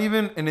it's not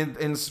even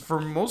and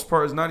for most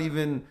part it's not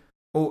even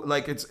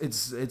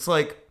it's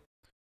like,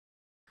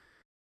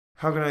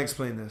 how can I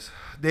explain this?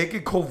 They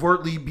could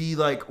covertly be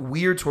like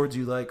weird towards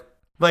you, like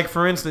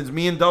for instance,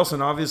 me and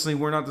Delson, obviously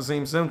we're not the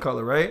same skin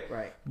color, right?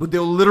 Right. But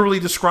they'll literally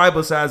describe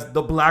us as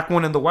the black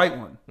one and the white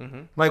one.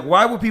 Mm-hmm. Like,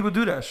 why would people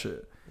do that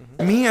shit?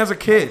 Me as a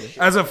kid,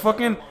 as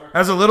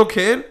a little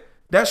kid,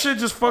 that shit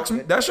just fucks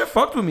me. That shit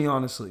fucked with me,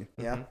 honestly.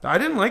 Yeah. I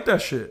didn't like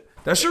that shit.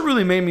 That shit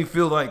really made me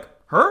feel like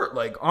hurt.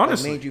 Like, It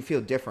honestly, made you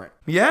feel different.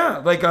 yeah.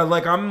 Like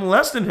I'm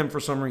less than him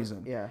for some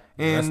reason. Yeah.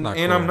 And That's not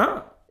and cool. I'm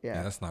not. Yeah,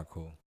 Yeah. that's not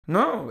cool.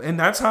 No, and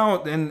that's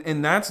how,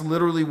 and that's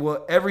literally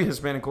what every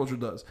Hispanic culture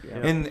does. Yeah.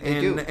 And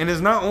They do. and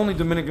it's not only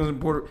Dominicans and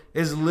Puerto.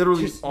 It's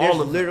literally There's all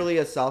of them. literally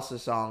a salsa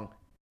song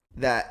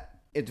that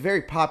it's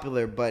very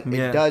popular, but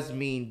Yeah. it does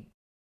mean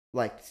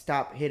like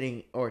stop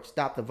hitting or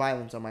stop the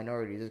violence on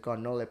minorities. It's called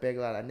No Le Pega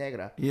a la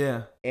Negra.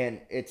 Yeah, And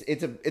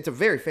it's a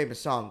very famous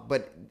song,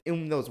 but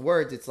in those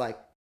words it's like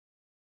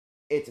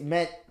it's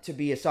meant to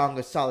be a song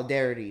of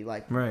solidarity,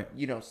 like right,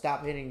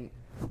 stop hitting.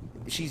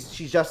 She's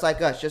just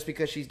like us, just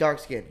because she's dark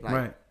skinned, like,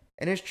 right.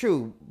 and it's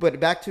true. But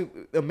back to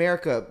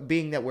America,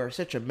 being that we're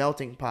such a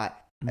melting pot,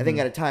 I think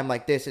Mhm. at a time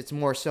like this, it's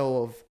more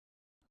so of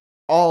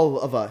all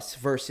of us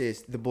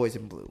versus the boys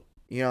in blue.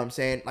 You know what I'm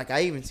saying? Like,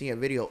 I even seen a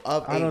video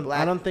of I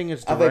a don't think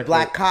it's of directly, a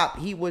black cop.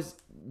 He was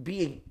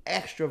being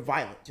extra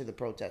violent to the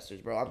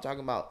protesters, bro. I'm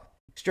talking about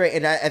straight.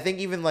 And I think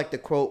even like the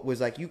quote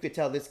was like, you could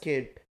tell this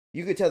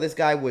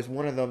guy was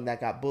one of them that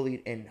got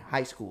bullied in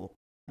high school,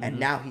 and Mhm.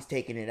 now he's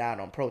taking it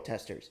out on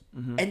protesters.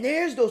 Mhm. And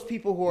there's those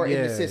people who are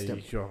in the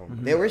system. yo.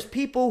 Mhm. There was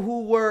people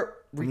who were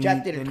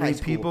rejected in high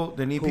school.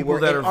 They need who people were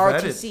that in are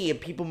vetted. RTC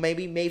and people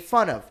maybe made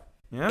fun of.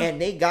 Yeah,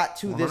 And they got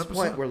to this 100%.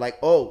 point where like,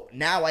 oh,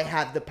 now I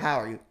have the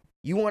power.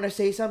 You want to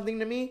say something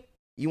to me?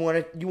 You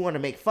want to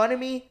make fun of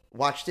me?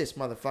 Watch this,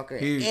 motherfucker,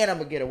 Huge. and I'm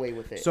gonna get away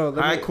with it. So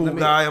Hi, cool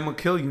guy. I'm gonna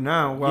kill you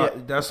now. Wow, Yeah.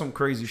 that's some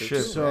crazy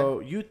shit.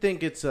 So you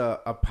think it's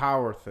a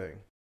power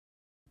thing?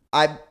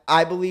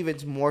 I believe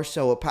it's more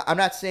so. I'm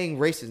not saying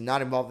race is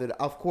not involved in it.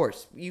 Of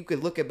course, you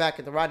could look back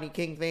at the Rodney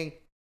King thing,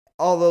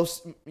 all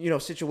those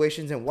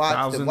situations, and watch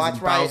Thousands the Watch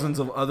and riot. thousands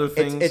of other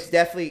things. It's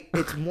definitely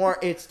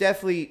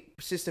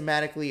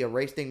systematically a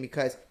race thing,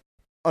 because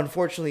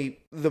unfortunately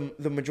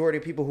the majority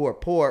of people who are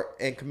poor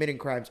and committing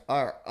crimes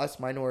are us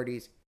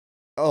minorities,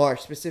 or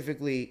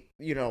specifically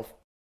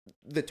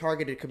the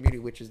targeted community,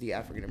 which is the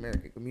African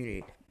American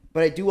community.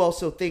 But I do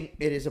also think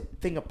it is a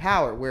thing of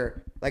power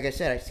where, like I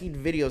said, I've seen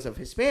videos of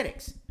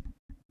Hispanics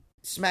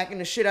smacking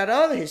the shit out of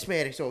other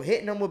Hispanics or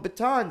hitting them with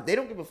batons. They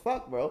don't give a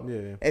fuck, bro.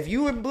 Yeah. If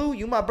you in blue,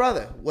 you my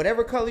brother.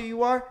 Whatever color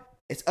you are,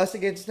 it's us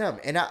against them.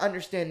 And I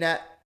understand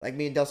that. Like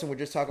me and Delson were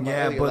just talking about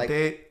Yeah, earlier. but like,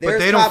 they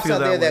there's don't cops feel out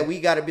that there way. that we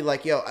got to be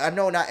like, yo, I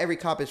know not every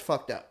cop is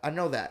fucked up. I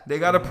know that. They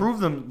gotta prove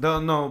them.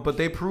 No, but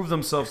they prove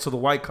themselves to the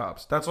white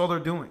cops. That's all they're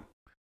doing.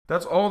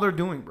 That's all they're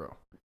doing, bro.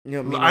 You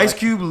know, meaning Ice like,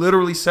 Cube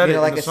literally said it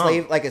like in the a song.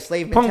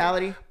 slave Punk-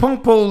 mentality.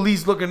 Punk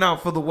police looking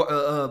out for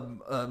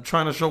the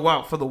trying to show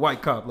out for the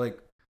white cop. Like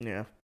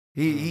Yeah.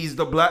 he's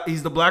the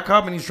black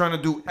cop and he's trying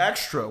to do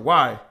extra.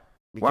 Why?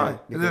 Why?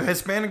 The Because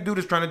Hispanic dude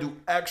is trying to do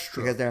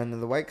extra. they're under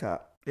the white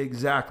cop.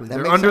 Exactly. That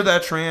They're makes under sense.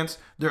 that trance.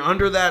 They're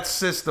under that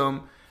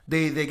system.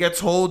 They get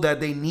told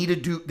that they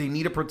need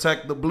to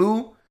protect the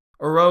blue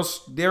or else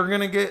they're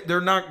gonna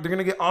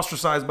get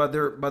ostracized by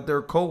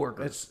their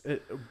coworkers.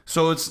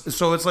 So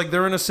it's like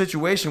they're in a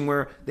situation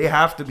where they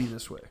have to be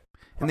this way,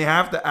 and they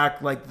have to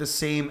act like the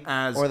same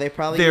as Or they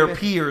probably their even-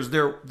 peers.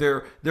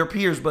 Their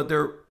peers, but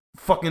they're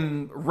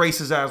fucking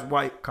racist ass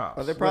white cops.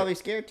 Or they're probably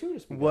scared too to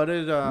speak. What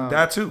did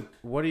that too.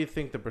 What do you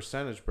think the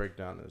percentage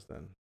breakdown is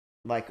then?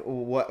 Like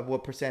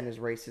what percent is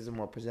racism?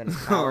 What percent is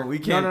Oh, power? we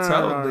can't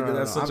tell. Nigga,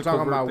 that's such I'm a talking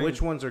covert about thing. which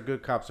ones are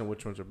good cops and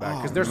which ones are bad.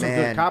 Because Oh, there's some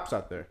man. good cops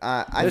out there.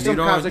 I There's think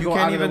some cops that you go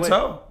can't out of their even way.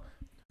 tell.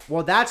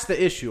 Well, that's the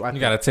issue. You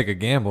gotta take a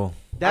gamble.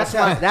 That's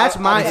I'll my tell- that's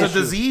I'll- my I'll It's tell a issue.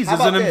 disease. How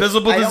It's an about this?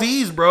 invisible I don't-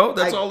 disease, bro.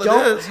 That's I all it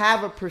don't is.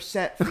 have a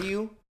percent for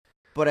you,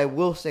 but I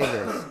will say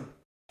this.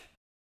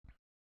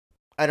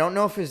 I don't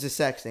know if it's a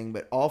sex thing,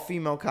 but all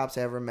female cops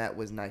I ever met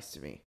was nice to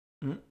me.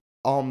 Mhm.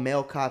 All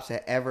male cops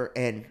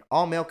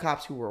all male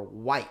cops who were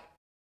white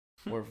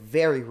were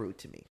very rude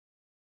to me.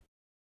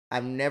 I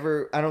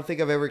don't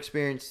think I've ever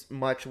experienced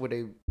much with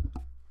a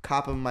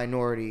cop of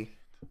minority.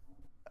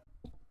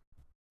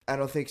 I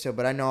don't think so,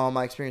 but I know all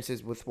my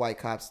experiences with white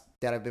cops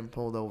that have been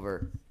pulled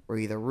over were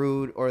either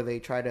rude or they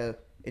try to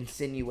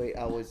insinuate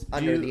I was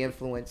under the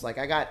influence. Like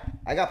I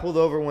got pulled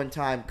over one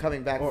time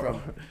coming back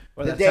from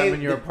Or the that day time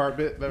in your the-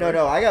 apartment.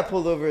 no, I got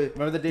pulled over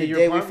Remember the day your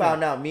we apartment?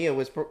 found out Mia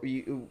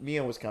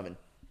was coming,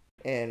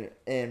 and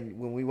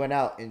when we went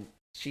out and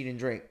she didn't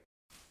drink.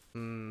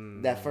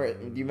 That first,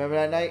 do you remember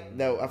that night?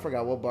 No, I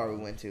forgot what bar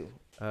we went to.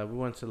 We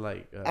went to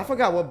like. I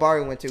forgot what bar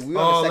we went to. We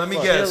were Oh, on the let me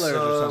second guess. floor.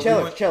 Chillers or something.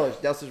 we went- Chillers.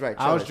 Delsa's right.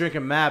 I was Chillers.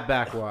 drinking mad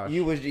backwash.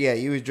 You was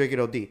drinking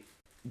OD.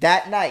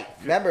 That night,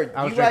 remember?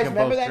 I was You guys drinking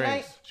remember both that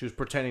drinks. night? She was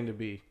pretending to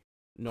be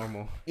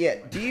normal. Yeah.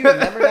 Do you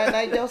remember that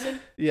night, Delson?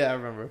 Yeah, I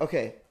remember.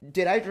 Okay.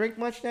 Did I drink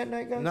much that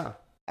night, guys? No.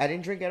 I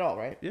didn't drink at all,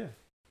 right? Yeah.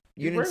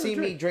 You didn't rarely see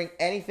me drink. drink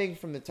anything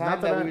from the time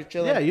Not that I- we were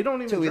chilling. Yeah, you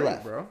don't even till we drink,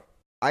 left. bro.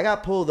 I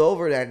got pulled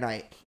over that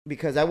night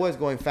because I was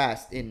going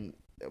fast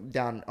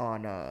down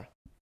on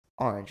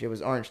Orange. It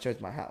was Orange towards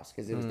my house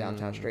because it was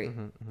downtown straight.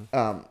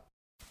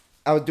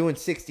 I was doing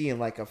 60 in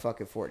like a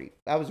fucking 40.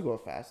 I was going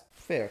fast,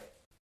 fair.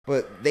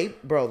 But they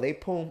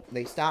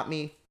stopped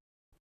me.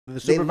 The They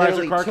supervisor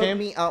literally car took came.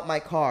 me out my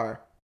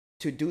car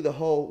to do the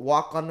whole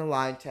walk on the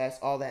line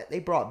test, all that. They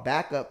brought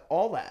backup,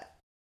 all that.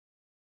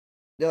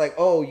 They're like,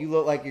 "Oh, you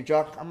look like you're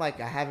drunk." I'm like,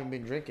 "I haven't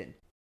been drinking,"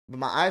 but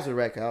my eyes were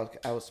red 'cause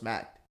I was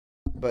smacked.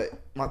 But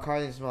my car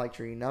didn't smell like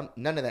tree. None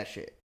of that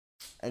shit.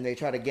 And they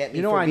try to get me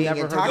You know, for I being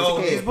never heard- Yo,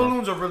 intoxicated. these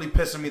balloons are really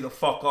pissing me the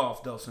fuck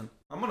off, Delson.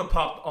 I'm gonna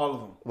pop all of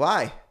them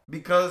Why?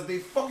 because they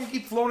fucking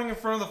keep floating in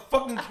front of the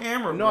fucking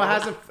camera. No,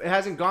 bro. it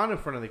hasn't gone in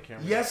front of the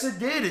camera. Yes, it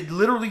did. It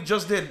literally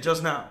just did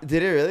just now.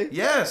 Did it really?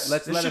 Yes.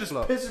 Let's this let shit it is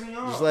float. pissing me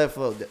off. Just let it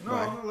float. No,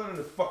 Brian. I'm not letting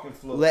it fucking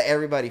float. Let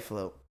everybody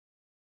float.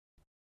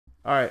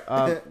 All right.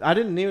 I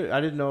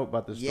didn't know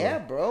about this. Yeah,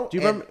 story. bro. Do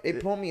you And remember? They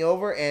pulled me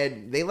over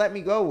and they let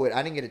me go with.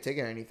 I didn't get a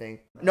ticket or anything.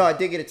 No, I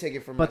did get a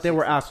ticket for. But they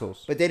were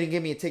assholes. But they didn't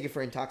give me a ticket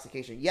for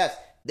intoxication. Yes,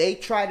 they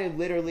tried to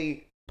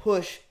literally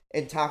push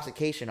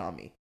intoxication on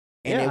me,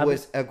 and Yeah, it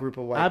was a group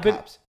of white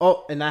cops.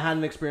 Oh, and I had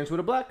an experience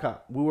with a black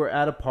cop. We were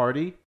at a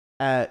party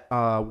at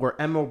where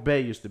Emerald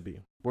Bay used to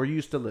be, where you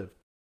used to live,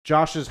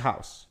 Josh's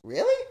house.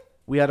 Really?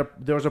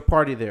 There was a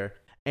party there,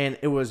 and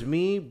it was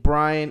me,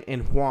 Brian,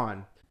 and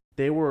Juan.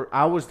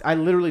 I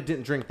literally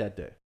didn't drink that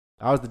day.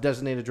 I was the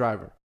designated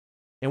driver,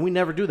 and we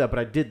never do that, but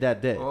I did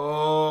that day.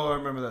 Oh, I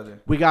remember that day.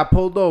 We got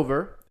pulled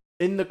over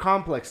in the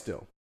complex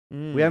still.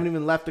 Mm. We haven't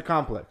even left the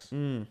complex.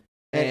 Mm.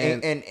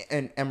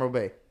 And Emerald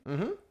Bay.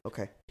 Mm-hmm.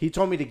 Okay. He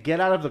told me to get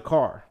out of the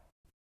car.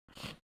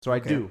 So I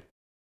Okay. do.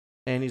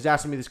 And he's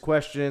asking me these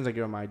questions. I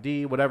give him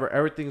ID, whatever.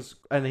 Everything's.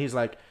 And he's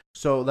like,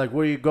 so, like,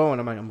 where are you going?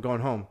 I'm like, I'm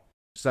going home.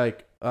 It's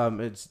like,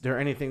 is there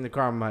anything in the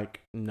car? I'm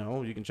like,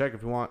 no, you can check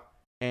if you want.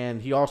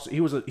 And he was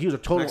a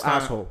total Next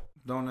time, asshole.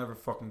 Don't ever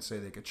fucking say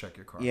they could check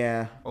your car.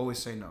 Yeah. Always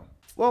say no.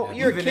 Well, Yeah.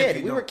 you're a Even if kid.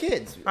 you We don't. were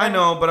kids. I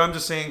know, but I'm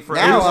just saying for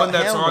Now, everyone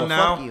that's hell no, on fuck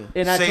now, you.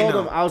 And I say told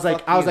no. him, I was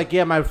Fuck you. like,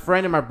 yeah, my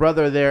friend and my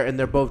brother are there, and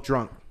they're both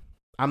drunk.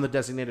 I'm the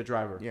designated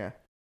driver. Yeah.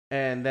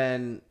 And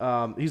then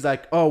he's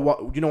like, oh,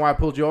 what, you know why I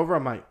pulled you over?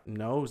 I'm like,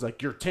 no. He's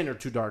like, your tint are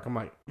too dark. I'm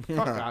like,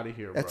 fuck out of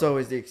here, That's bro.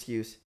 always the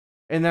excuse.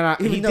 And then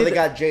Even though they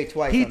got Jay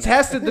twice. he on that.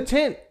 tested the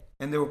tint,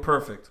 and they were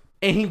perfect.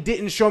 and he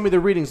didn't show me the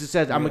readings. He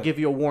said, I'm Yeah. gonna give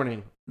you a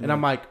warning. And Yeah.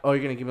 I'm like, oh,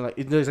 you're gonna give me like?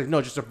 He's like,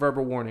 no, just a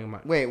verbal warning. I'm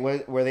like, Wait,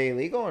 were they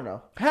illegal or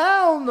no?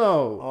 hell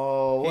no.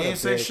 Oh, He what didn't a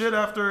say bitch. shit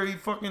after he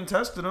fucking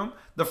tested them.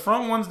 The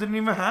front ones didn't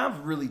even have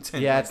really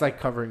tint. Yeah, it's like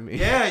covering me.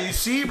 Yeah, you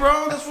see,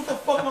 bro? That's what the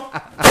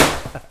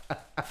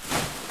fuck.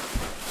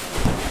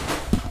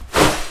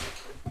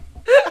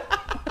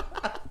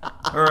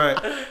 All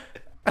right.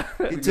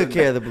 He took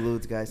care of the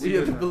balloons, guys.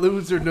 Yeah, the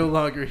balloons are no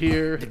longer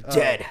here.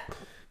 Dead.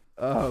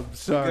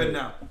 Sorry. Good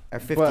now. Our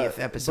 50th but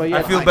episode. yeah,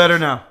 I feel better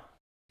now.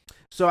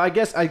 So I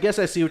guess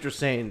I see what you're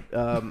saying.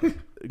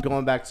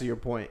 Going back to your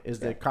point, is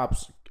that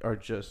cops are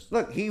just.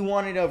 Look, he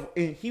wanted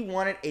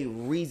a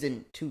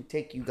reason to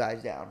take you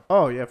guys down,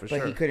 Oh yeah, for but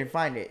sure. he couldn't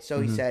find it.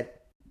 So he said,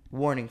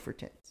 "Warning for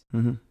tints."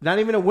 Not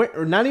even a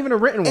written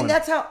one. And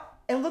that's how.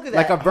 And look at that.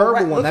 like a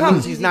verbal one. Look That how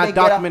means he's easy not they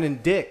get off-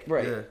 documenting dick.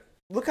 Right. Yeah.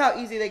 Look how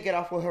easy they get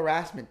off with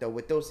harassment though,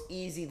 with those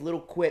easy little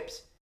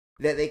quips.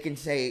 that they can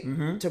say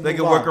Mhm. to They move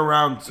can on. work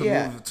around to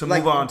Yeah, move to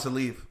like- move on to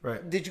leave.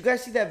 Right. Did you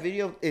guys see that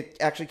video? It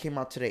actually came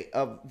out today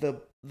of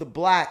the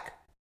black.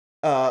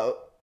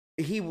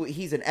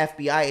 He's an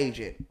FBI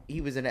agent. He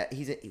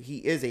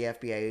is a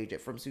FBI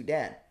agent from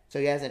Sudan, so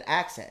he has an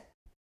accent.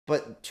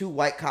 But 2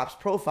 white cops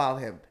profile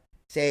him,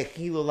 saying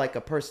he looked like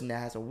a person that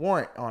has a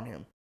warrant on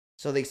him.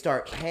 So they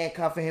start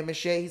handcuffing him and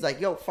shit. He's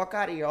like, "Yo, fuck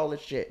out of here, all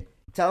this shit."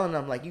 Telling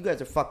them like, "You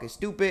guys are fucking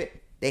stupid."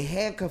 They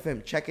handcuff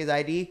him, check his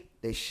ID.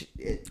 It's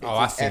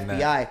I his seen that.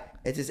 FBI.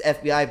 It's his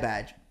FBI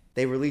badge.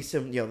 They release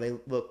him. They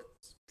look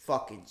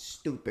fucking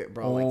stupid,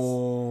 bro.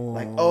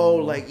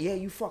 Like, yeah,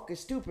 you fucking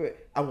stupid.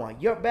 I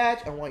want your badge.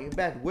 I want your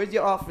badge. Where's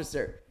your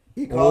officer?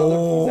 He calls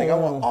him. He's like, I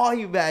want all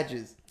you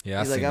badges. Yeah,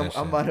 He's I like, seen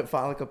I'm that about to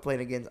file a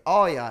complaint against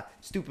all y'all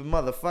stupid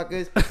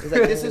motherfuckers. He's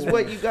like, this is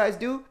what you guys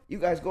do? You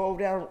guys go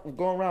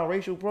around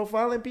racial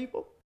profiling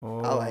people? I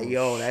was like,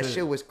 yo, that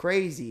shit was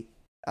crazy.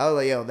 I was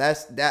like, yo,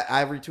 that's that.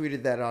 I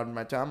retweeted that on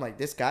my time. I'm like,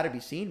 this got to be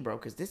seen, bro,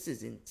 because this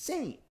is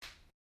insane.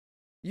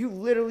 You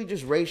literally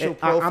just racial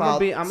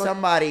profiled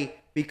somebody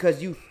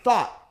because you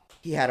thought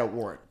he had a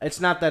warrant. It's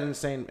not that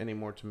insane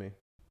anymore to me.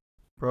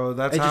 Bro,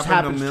 that's It just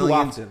happened happens a too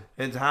million. often.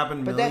 It's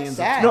happened But that's millions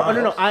sad. of times.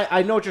 No.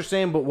 I know what you're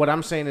saying, but what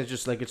I'm saying is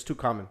just like it's too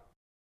common.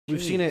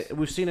 We've seen it.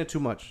 We've seen it too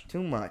much.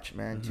 Too much,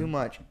 man. Mm-hmm. Too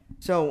much.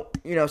 So,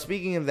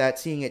 speaking of that,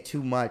 seeing it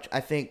too much, I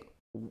think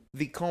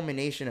the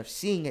culmination of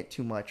seeing it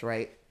too much,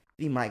 right?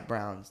 The Mike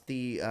Browns,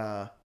 the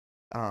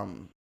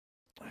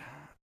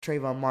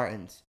Trayvon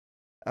Martins,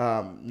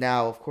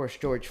 now, of course,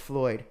 George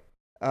Floyd.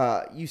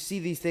 You see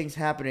these things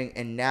happening,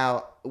 and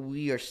now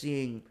we are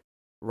seeing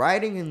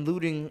rioting and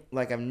looting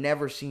like I've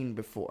never seen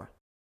before.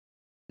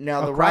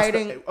 Now, the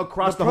rioting,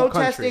 across the the whole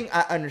protesting,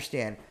 country. I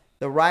understand.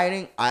 The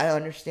rioting, I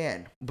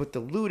understand. But the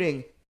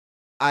looting,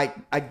 I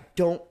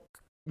don't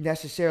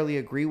necessarily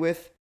agree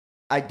with.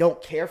 I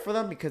don't care for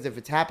them because if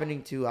it's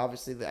happening to,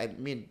 obviously,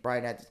 me and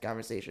Brian had this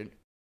conversation,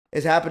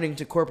 it's happening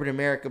to corporate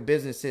America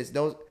businesses.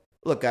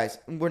 Look, guys,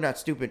 we're not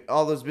stupid.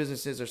 All those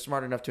businesses are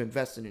smart enough to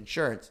invest in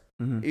insurance.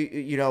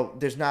 Mm-hmm.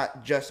 There's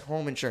not just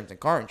home insurance and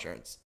car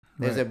insurance.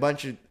 There's a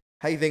bunch of,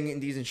 how you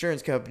think these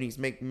insurance companies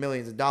make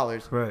millions of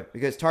dollars? Right.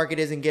 Because Target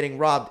isn't getting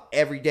robbed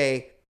every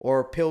day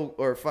or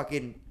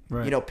fucking,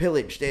 Right.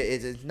 pillaged.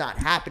 It's not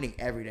happening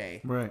every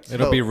day. Right.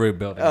 It'll So, be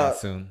rebuilt again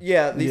soon.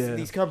 Yeah,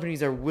 these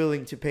companies are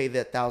willing to pay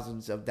the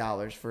thousands of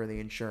dollars for the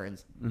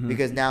insurance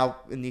because now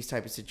in these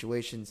type of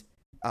situations,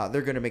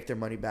 they're gonna make their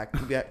money back,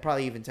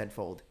 probably even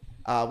tenfold.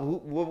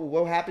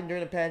 What happened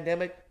during the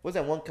pandemic? Was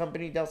that one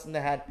company, Delson,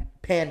 that had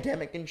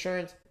pandemic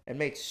insurance and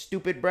made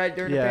stupid bread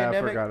during the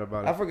pandemic? I forgot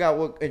about it. I forgot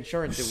what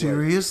insurance it was.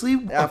 Seriously? I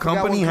A forgot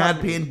company what had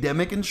company.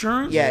 pandemic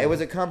insurance? Yeah, it was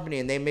a company,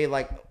 and they made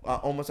like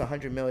almost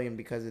 $100 million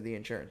because of the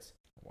insurance.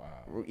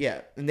 Wow.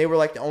 Yeah, and they were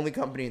like the only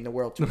company in the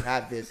world to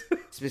have this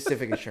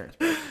specific insurance.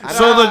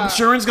 So the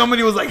insurance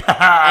company was like,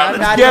 I'm let's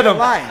not get even them.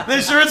 lying. The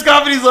insurance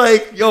company's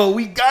like, yo,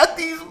 we got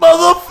these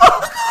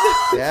motherfuckers.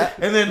 Yeah.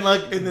 And then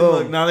Boom.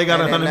 look, now they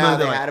got And then $100 now million.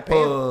 they They're had like, to pay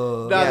 'em.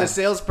 "Fuck." No, Yeah. the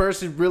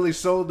salesperson really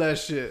sold that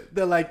shit.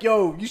 They're like,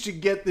 "Yo, you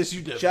should get this.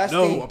 You Just just in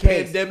know a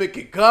case. pandemic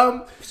can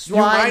come.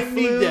 Swine you might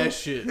flu. need that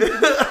shit.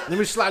 Let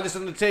me slide this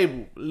on the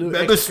table.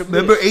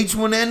 Remember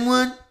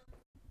H1N1?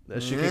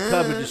 that shit can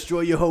come and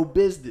destroy your whole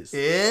business."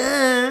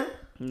 Yeah.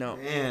 No.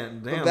 Damn.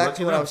 But back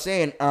to what I was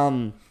saying.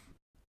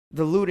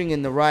 The looting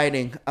and the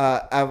rioting.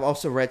 I've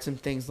also read some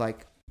things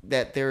like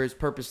that. There is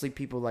purposely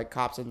people like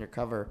cops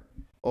undercover,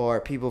 or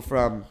people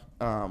from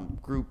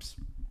groups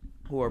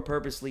who are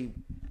purposely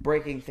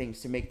breaking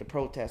things to make the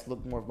protest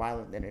look more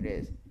violent than it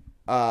is.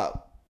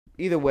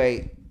 Either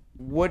way,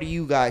 what do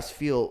you guys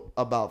feel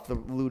about the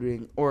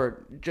looting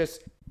or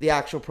just the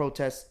actual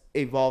protests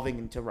evolving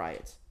into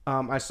riots?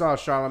 I saw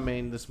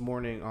Charlemagne this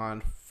morning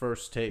on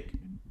First Take,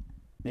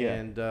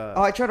 and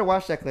I tried to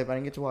watch that clip. I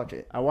didn't get to watch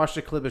it. I watched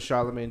a clip that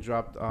Charlemagne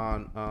dropped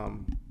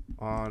on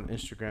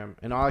Instagram,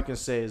 and all I can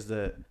say is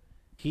that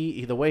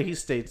he the way he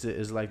states it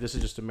is like, this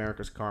is just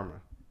America's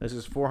karma. This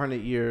is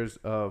 400 years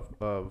of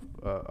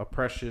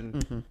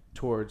oppression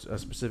towards a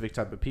specific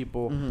type of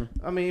people.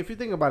 I mean, if you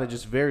think about it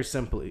just very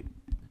simply,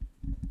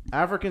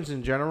 African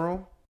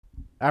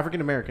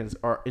Americans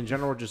are in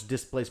general just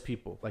displaced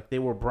people. Like, they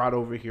were brought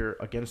over here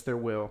against their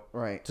will,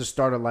 Right. to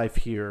start a life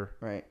here.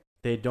 Right.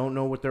 They don't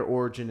know what their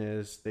origin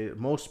is.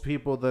 Most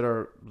people that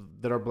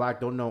are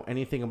black don't know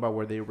anything about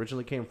where they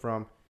originally came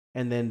from,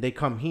 and then they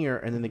come here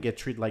and then they get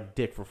treated like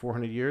dick for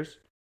 400 years.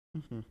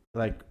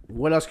 Like,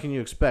 what else can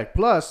you expect?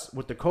 Plus,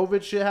 with the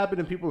COVID shit happening,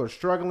 and people are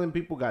struggling,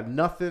 people got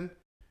nothing.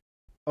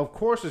 Of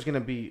course, there's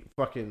gonna be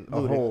fucking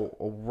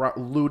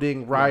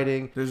looting,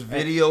 rioting. There's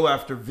video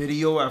after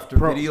video after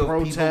video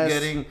of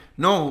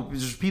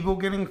people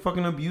getting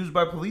fucking abused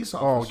by police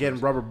officers. Getting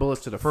rubber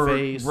bullets to the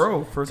face,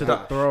 to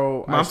the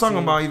throat. I'm talking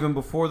about even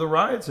before the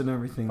riots and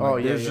everything.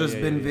 There's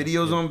been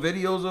videos on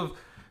videos of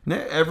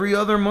every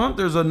other month.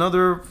 There's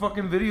another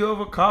fucking video of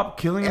a cop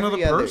killing another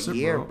person.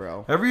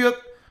 Bro.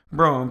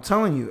 Bro, I'm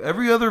telling you,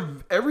 every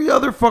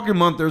other fucking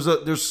month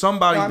there's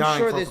somebody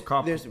dying from a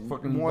cop. There's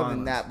fucking more violence.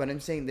 than that, but I'm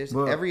saying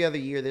every other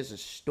year there's a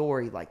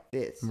story like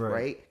this,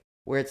 right?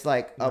 Where it's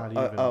like Not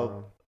even,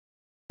 bro.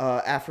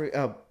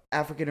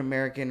 African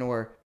American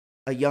or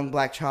a young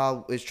black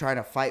child is trying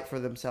to fight for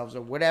themselves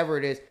or whatever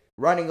it is,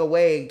 running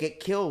away and get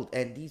killed,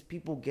 and these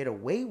people get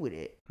away with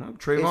it.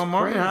 Trayvon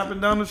Martin crazy.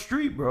 happened down the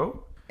street,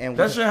 bro. And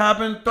That shit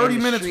happened 30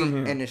 minutes street, from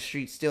here. and the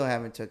streets still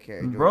haven't took care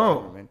of George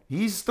Bro, Zimmerman.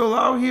 he's still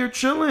out here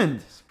chilling,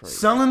 crazy.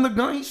 selling the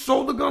gun. He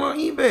sold the gun on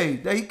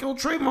eBay that he killed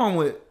Trayvon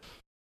with.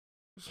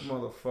 This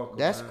motherfucker.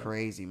 That's man.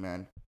 crazy,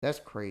 man. That's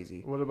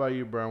crazy. What about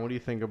you, Brown? What do you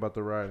think about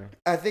the rioting?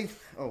 I think.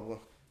 Oh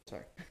well,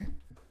 sorry.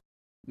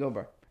 Go,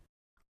 bro.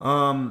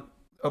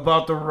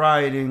 About the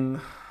rioting,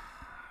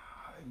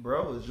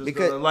 bro. It's just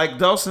Because- like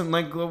Delson,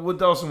 like what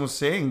Delson was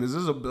saying. This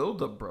is a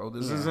buildup, bro.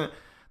 This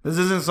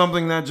isn't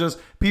something that just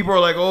people are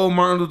like, oh,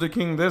 Martin Luther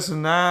King, this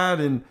and that,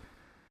 and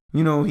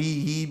you know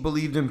he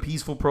believed in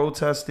peaceful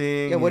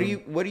protesting. Yeah. What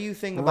do and you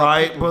think about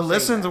riot? people But saying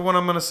listen that? to what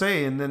I'm gonna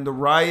say, and then the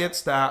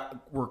riots that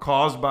were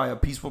caused by a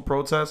peaceful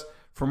protest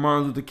for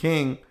Martin Luther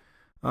King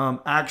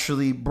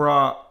actually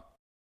brought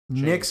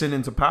Nixon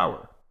into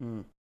power.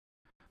 Mm.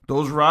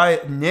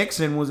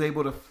 Nixon was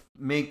able to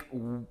make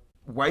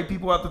white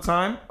people at the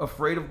time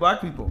afraid of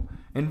black people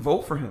and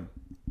vote for him.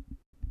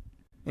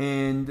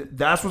 And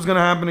that's what's going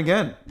to happen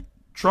again.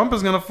 Trump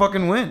is going to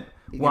fucking win.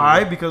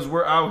 Why? Because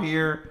we're out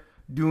here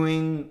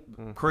doing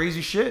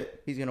crazy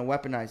shit. He's gonna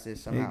weaponize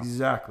this somehow.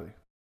 Exactly. It's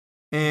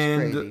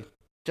And crazy.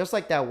 Just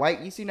like that white.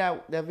 You seen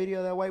that video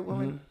of that white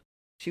woman?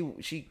 She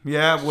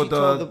yeah, with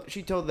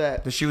she told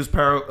that. she was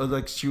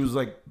she was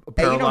like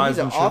Hey, you know paralyzed he's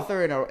an and shit.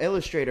 author and an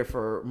illustrator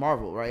for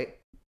Marvel, right?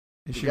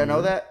 Is Did she you know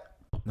really? that?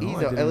 No, He's I an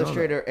didn't know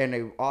illustrator and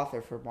an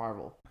author for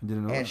Marvel. that. I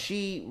didn't know And that.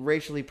 she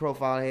racially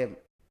profiled him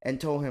and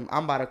told him,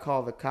 "I'm about to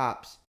call the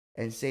cops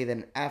and say that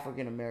an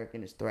African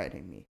American is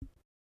threatening me."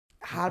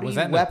 How do Was you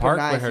that in the park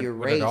weaponize with her- your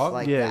with her race dog?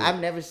 like Yeah. that? I've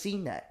never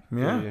seen that.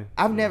 Yeah.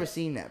 I've never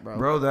seen that, bro.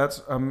 Bro,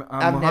 that's I'm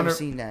I've 100 never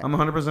seen that. I'm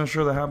 100%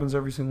 sure that happens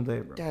every single day,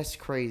 bro. That's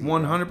crazy. bro.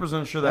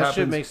 100% sure that That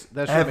shit happens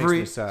makes every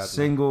me sad.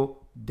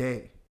 single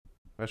day.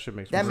 That shit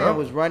makes That me man sad.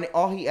 was running.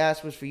 All he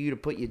asked was for you to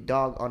put your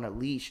dog on a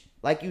leash,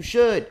 like you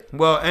should.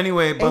 Well,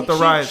 anyway, but And the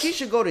riots. She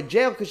should go to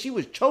jail because she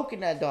was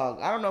choking that dog.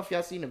 I don't know if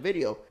y'all seen the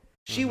video.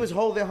 She Mm-hmm. was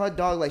holding her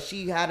dog like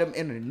she had him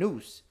in a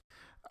noose.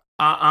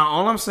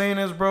 All I'm saying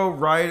is, bro,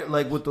 riot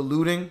like with the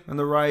looting and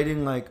the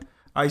rioting, like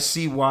I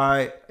see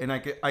why, and I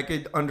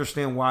could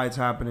understand why it's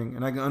happening,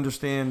 and I can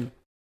understand,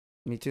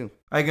 Me too.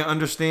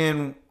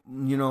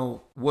 you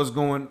know, what's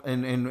going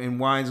and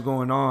why it's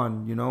going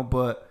on, you know,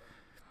 but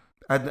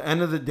at the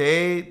end of the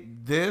day,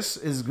 this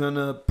is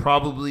gonna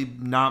probably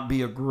not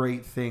be a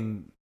great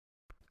thing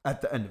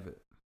at the end of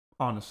it.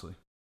 Honestly,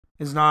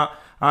 it's not.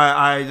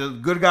 The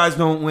good guys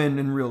don't win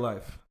in real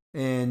life,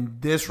 and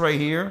this right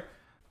here,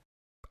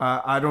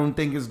 I don't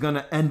think is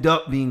gonna end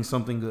up being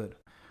something good.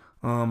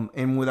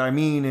 And what I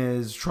mean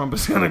is Trump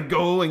is gonna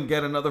go and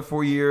get another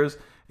 4 years,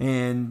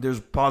 and there's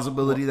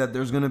possibility that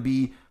there's gonna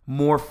be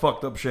more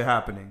fucked up shit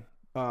happening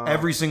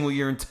every single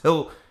year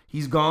until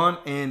he's gone,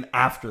 and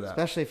after that,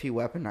 Especially if he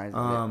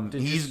weaponizes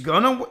it. he's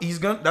gonna.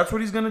 That's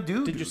what he's gonna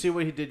do. Did you dude. see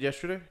what he did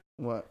yesterday?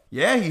 What?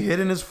 Yeah, he hid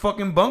in his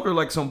fucking bunker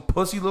like some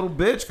pussy little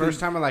bitch. First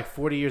time in like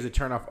 40 years to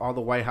turn off all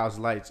the White House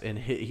lights, and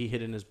he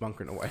hid in his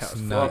bunker in the White House.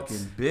 Nuts.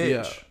 fucking bitch.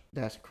 Yeah.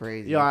 That's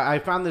crazy. Yeah, I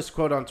found this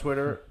quote on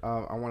Twitter.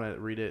 I want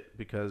to read it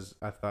because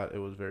I thought it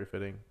was very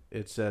fitting.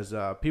 It says,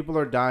 people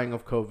are dying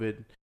of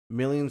COVID,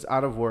 millions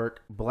out of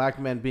work, black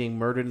men being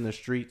murdered in the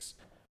streets,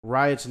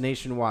 riots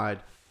nationwide.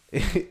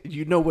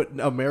 You know what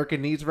America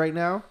needs right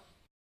now?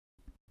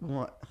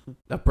 What?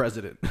 A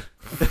president.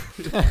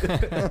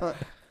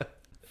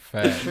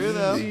 Facts. True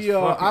though.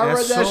 Yo, fucking- I read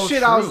that's that so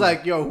shit. I was true.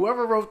 like, yo,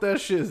 whoever wrote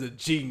that shit is a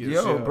genius.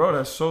 Yo, bro,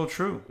 that's so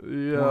true. Yo,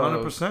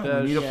 100%.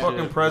 that We need a shit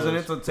fucking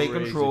president to was take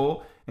crazy.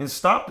 control and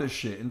stop this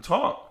shit and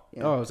talk.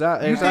 Oh, is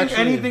that? You it's think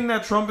actually- anything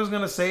that Trump is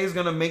gonna say is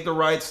gonna make the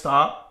riots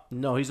stop?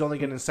 No, he's only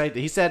going to incite.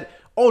 He said,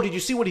 "Oh, did you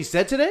see what he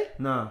said today?"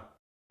 Nah.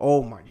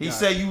 Oh my god. He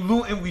said, "You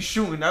looting, we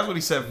shooting." That's what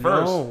he said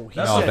first. No, he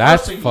that's said- the That's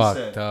first thing he fucked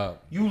said.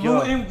 up. You Yo.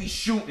 looting, we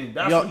shooting.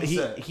 That's Yo, what he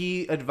said.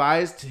 he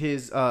advised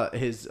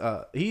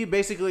he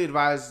basically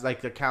advised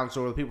like the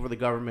council or the people of the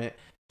government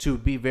to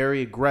be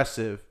very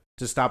aggressive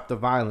to stop the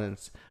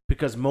violence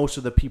because most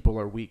of the people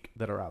are weak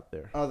that are out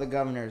there. Oh, the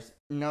governors.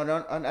 No,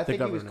 don't. I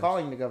think he was governors.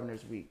 calling the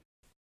governors weak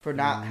for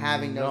not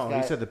having those No,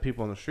 guys. he said the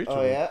people on the streets. Oh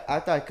are weak. yeah, I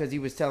thought because he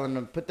was telling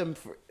them put them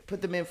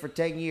in for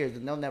 10 years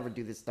and they'll never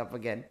do this stuff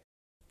again.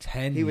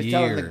 10 He was years.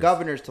 telling the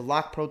governors to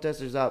lock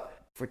protesters up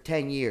for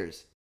 10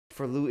 years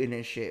for looting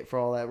and shit for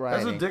all that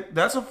rioting.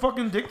 That's a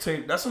fucking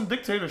dictator. That's some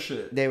dictator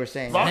shit. They were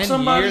saying Lock 10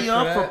 somebody years for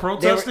up that? for they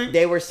protesting.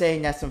 they were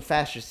saying that's some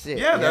fascist shit.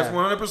 Yeah, that's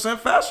 100%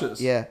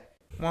 fascist. Yeah.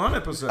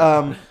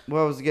 100%. What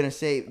I was gonna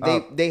say,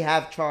 they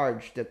have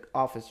charged the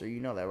officer.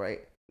 You know that, right?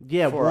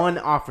 Yeah, For- one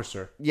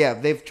officer. Yeah,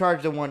 they've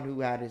charged the one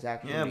who had his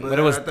actual. Yeah, meeting. But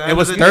it was- at the it end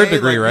was of the third day,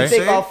 degree, like right? you You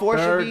think say, all four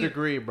should Third be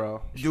degree,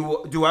 bro.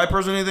 do I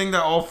personally think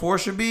that all four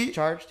should be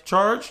charged?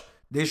 charged?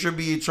 They should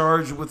be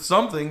charged with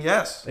something.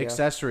 Yes,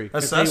 Accessory.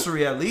 'Cause they-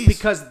 accessory at least.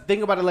 Because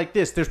think about it like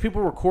this: there's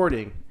people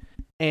recording,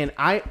 and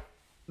I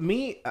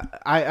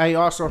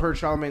also heard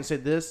Charlamagne say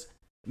this.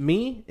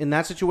 Me in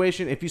that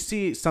situation, if you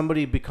see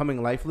somebody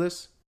becoming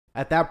lifeless,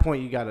 At that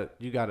point, you gotta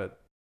do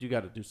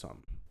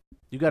something.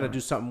 You gotta do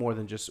something more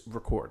than just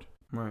record.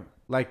 Right.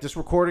 Like this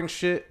recording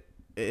shit,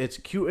 it's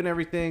cute and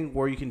everything,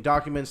 where you can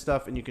document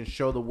stuff and you can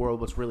show the world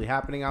what's really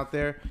happening out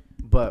there.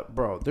 But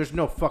bro, there's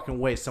no fucking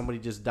way somebody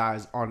just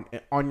dies on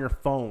your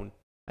phone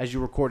as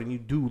you're recording. You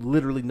do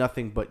literally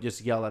nothing but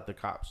just yell at the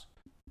cops.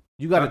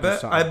 You gotta do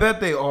something. I bet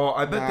they all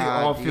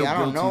feel I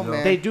don't guilty know, though.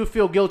 man. They do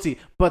feel guilty,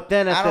 but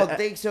then I don't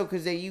think so,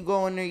 because you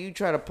go in there, you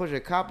try to push a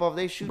cop off,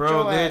 they shoot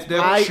your ass. they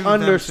will I shoot them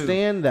too.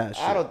 understand that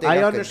shit. I don't think I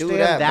could understand do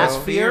that, that's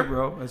bro. fear,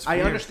 bro. That's I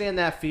fear. understand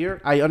that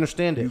fear. I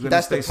understand it. You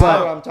That's the stay power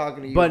silent. I'm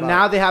talking to you But about.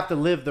 now they have to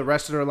live the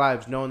rest of their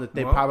lives knowing that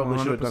they Well, probably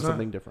should have done 100%.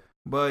 something different.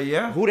 But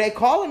yeah. Who they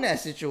call in that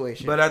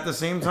situation? But at the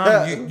same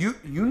time,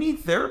 you need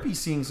therapy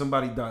seeing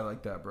somebody die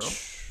like that, bro.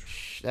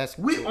 That's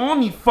We all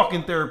need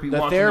fucking therapy. The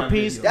watching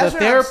therapy's that the That's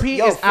what I'm- therapy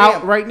yo, is fam,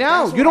 out right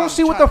now. that's You what don't I'm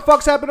see what trying- the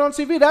fuck's happening on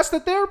TV. That's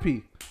the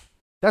therapy.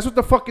 That's what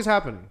the fuck is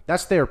happening.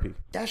 That's therapy.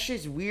 that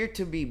shit's weird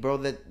to me, bro.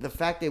 That the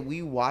fact that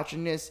we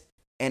watching this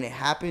and it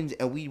happens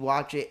and we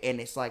watch it and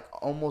it's like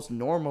almost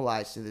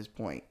normalized to this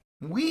point.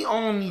 We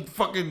all need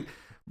fucking.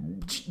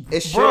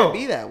 It shouldn't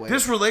be that way.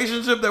 This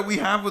relationship that we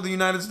have with the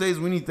United States,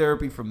 we need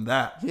therapy from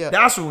that. Yeah.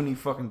 That's what we need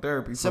fucking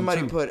therapy Somebody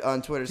from. too. put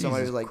on Twitter.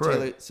 Somebody Jesus was like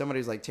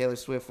Christ. Taylor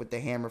Swift with the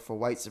hammer for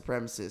white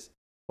supremacists,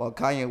 while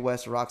Kanye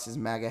West rocks his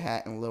MAGA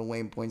hat and Lil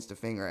Wayne points the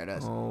finger at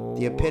us. Oh.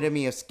 The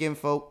epitome of skin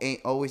folk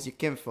ain't always your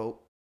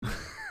kinfolk.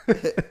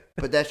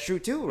 But that's true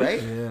too,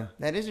 right? Yeah.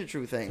 That is a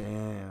true thing.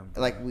 Damn.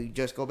 Like we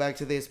just go back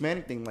to the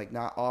Hispanic thing. Like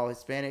not all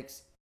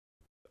Hispanics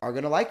are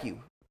gonna like you.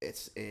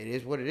 It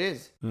is what it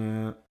is.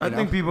 Yeah, I know?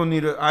 think people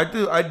need to.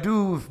 I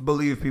do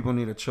believe people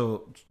need to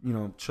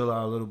chill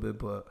out a little bit.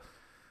 But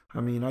I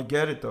mean, I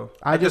get it though.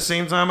 At the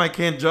same time, I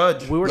can't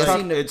judge. We were Yeah,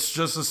 talking. It's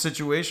just a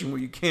situation where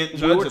you can't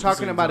judge. We were at the talking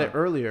same about time. it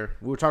earlier.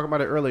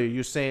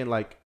 You're saying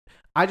like,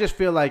 I just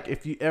feel like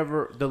if you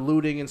ever the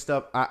looting and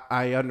stuff,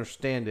 I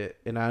understand it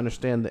and I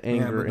understand the Yeah,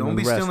 anger but and don't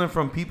the be rest. stealing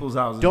from people's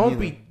houses. Don't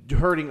either. be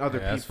hurting other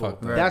Yeah, that's people.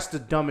 fucked up. That's the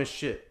dumbest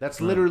shit. That's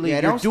literally Yeah,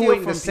 you're don't steal doing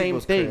from the same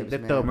people's thing cribs,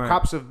 that man. the Right.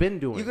 cops have been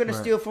doing. You're gonna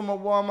Right. steal from a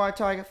Walmart,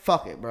 Target?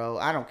 Fuck it, bro.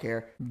 I don't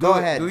care. Do Go it.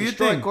 ahead. Do your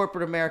Destroy thing.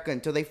 corporate America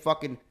until they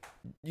fucking,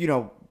 Do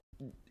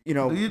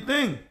your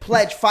thing.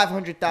 pledge But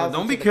 500,000.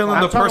 don't be to killing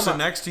I'm the talking person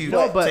about- next to you.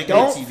 No, but taking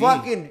Don't the TV.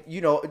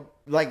 fucking,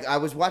 like I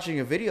was watching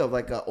a video of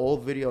like an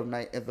old video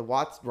of the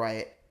Watts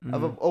riot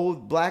of an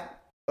old black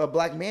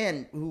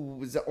man who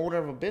was the owner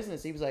of a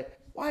business. He was like,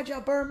 "Why'd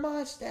y'all burn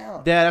mine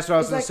down?" Yeah, that's what I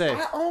was He's gonna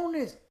like, say. "I own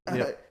this,"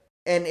 Yep.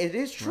 and it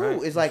is true.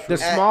 Right. It's like The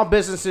small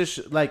businesses,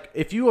 like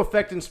if you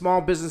affecting small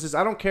businesses,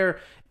 I don't care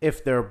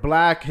if they're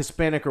black,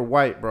 Hispanic, or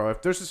white, bro.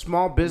 If there's a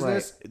small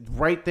business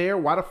right there,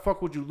 why the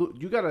fuck would you look?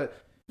 You're gonna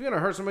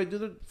hurt somebody. Do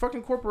the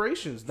fucking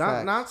corporations,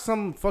 Facts. not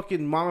some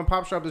fucking mom and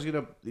pop shop that's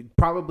gonna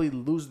probably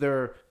lose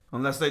their.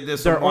 Unless they did Their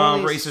some wild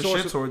only racist source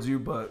shit of- towards you,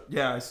 but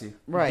yeah, I see.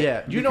 right.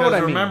 Yeah, you know Because what I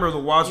mean. remember the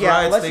Watts Yeah,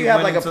 riots, unless they you have,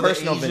 went like, a into the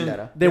personal Asian-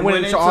 vendetta. They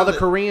went into all the the-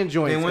 Korean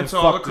joints. They went and to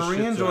all the fucked the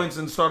Korean shits up. joints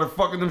and started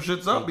fucking them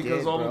shits up They because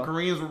did, all the bro.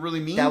 Koreans were really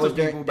mean That to was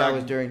people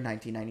during back.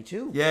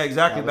 1992. Yeah,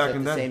 exactly. That was Back at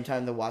in the then. same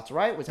time the Watts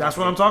riot was. That's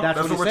what I'm happening. talking. That's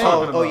That's what what we're he's talking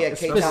saying. about. Oh yeah,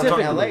 Cape Town in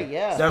Specifically. LA.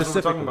 Yeah. That's what we're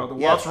Specifically. talking about. The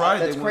Yeah, Watts riot.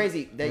 that's they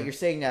crazy that yeah. you're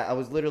saying that. I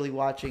was literally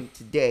watching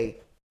today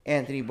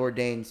Anthony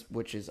Bourdain's,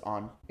 which is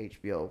on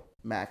HBO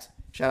Max.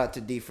 Shout out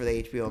to D for the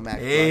HBO Max.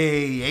 plug.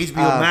 Hey, HBO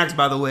Uh, Max,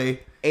 by the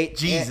way.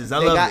 Jesus, I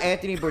they love got it.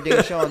 Anthony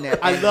Bourdain show on there.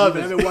 I and love he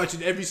it. was- I've been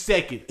watching every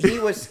second.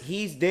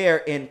 He's there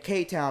in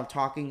K-Town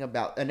talking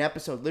about an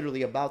episode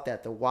literally about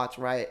that, the Watts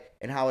riot,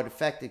 and how it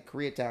affected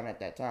Koreatown at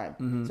that time.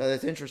 Mm-hmm. So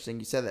that's interesting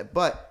you said that.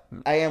 But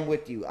I am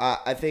with you.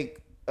 I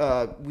think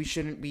we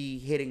shouldn't be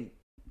hitting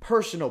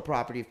personal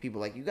property of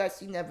people. Like, you guys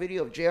seen that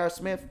video of J.R.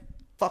 Smith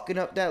fucking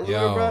up that looter,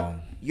 Yo. bro?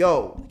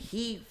 Yo,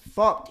 he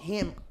fucked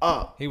him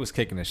up. He was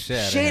kicking the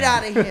shit Shit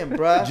out of him,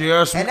 bro.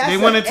 J.R. Smith. They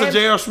went into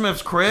J.R.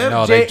 Smith's crib.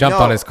 No, they jumped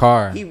no, on his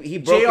car. He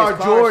broke J.R. his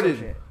car or some Jordan.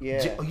 shit.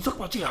 Yeah. Oh, you talking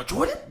about J.R.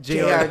 Jordan?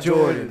 J.R.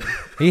 Jordan.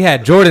 He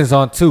had Jordans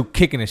on too,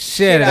 kicking the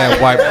shit out of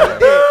that white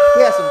boy.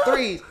 He had some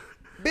threes.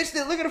 Bitch,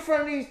 look at the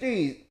front of these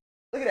threes.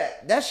 Look at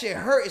that. That shit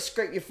hurt and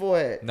scrape your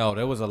forehead. No,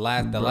 there was the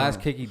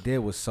last kick he did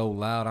was so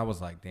loud. I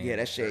was like, damn. Yeah,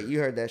 that shit. You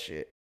heard that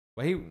shit.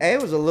 But he Hey,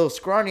 it was a little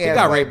scrawny He ass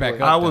got white right back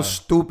boy. up. I was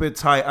stupid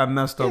tight. I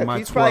messed up Yeah, my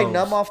he's probably 12s.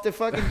 numb off the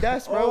fucking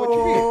dust, bro. What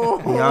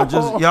you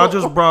mean? Y'all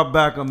just brought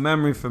back a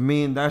memory for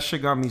me, and that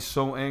shit got me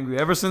so angry.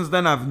 Ever since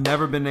then, I've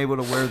never been able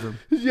to wear them.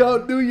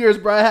 Yo, New Year's,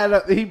 bro. I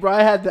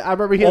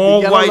remember he had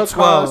All the yellow white Lacoste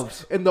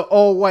 12s. and the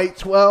all white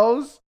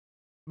 12s.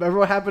 Remember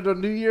what happened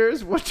on New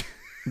Year's? What?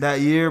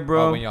 That year, oh,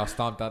 bro, when y'all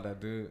stomped out that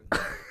dude.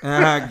 and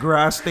I had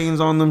grass stains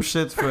on them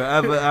shits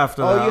forever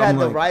after Oh, that. you had I'm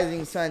the like,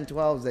 Rising Sun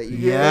 12s that you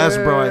Yes,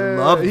 bro, I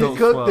love He those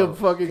cooked 12s. them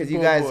fucking because you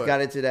poor guys boy.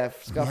 got into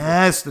that scuffle.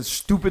 yes, the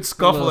stupid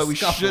scuffle little that we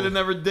scuffle. should have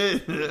never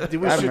did.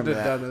 Dude, we I should remember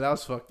have that. done it. That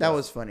was fucked That up.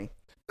 was funny.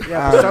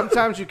 Yeah, but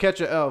sometimes you catch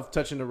an elf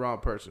touching the wrong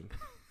person.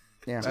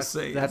 Yeah, Just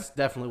saying. That's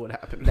definitely what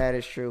happened. that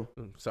is true.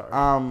 Sorry.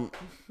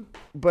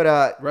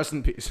 But Rest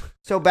in peace.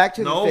 so back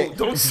to No, the thing.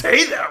 don't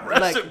say that.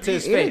 Rest Like, in to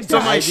his peace. face. To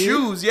my Died, dude.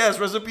 shoes. Yes,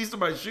 rest in peace to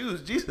my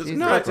shoes. Jesus. He's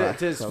No, dead, to bro.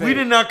 his So- face. We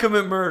did not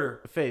commit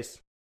murder. Face.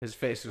 His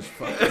face was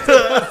fucked.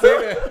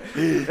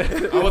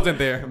 I wasn't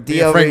there. Me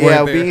Dio, and Frank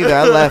yeah, weren't me there. either.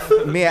 I left.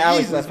 Me and Alex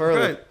Jesus left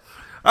early. Christ.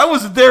 I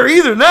wasn't there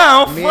either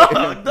now. Me, Fuck. me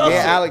and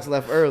Alex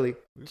left early.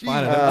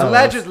 Fine,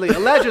 Allegedly.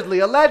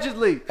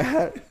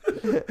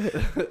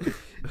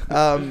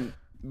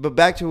 But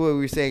back to what we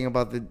were saying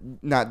about the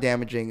not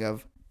damaging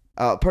of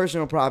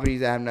personal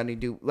properties that have nothing to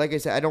do. Like I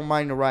said, I don't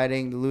mind the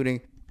rioting, the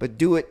looting, but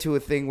do it to a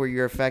thing where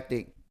you're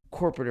affecting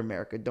corporate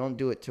America. Don't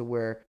do it to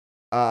where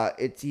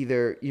it's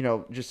either,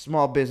 just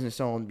small business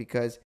owned,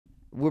 because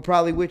we're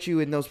probably with you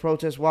in those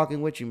protests,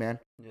 walking with you, man.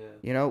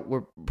 Yeah.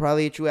 We're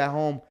probably at you at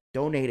home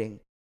donating.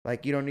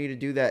 Like, you don't need to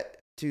do that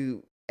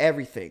to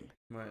everything.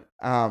 Right.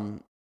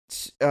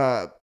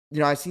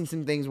 I've seen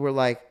some things where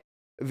like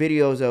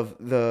videos of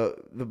the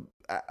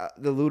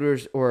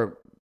looters, or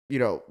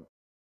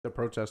The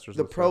protesters.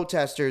 the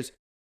protesters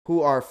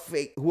who are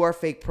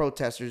fake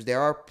protesters. There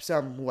are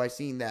some who I've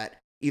seen that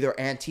either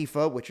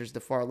Antifa, which is the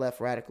far left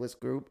radicalist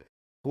group,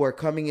 who are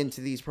coming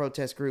into these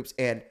protest groups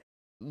and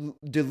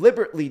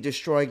deliberately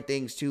destroying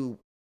things to,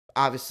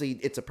 obviously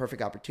it's a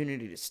perfect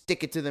opportunity to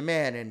stick it to the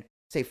man and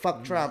say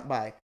fuck Trump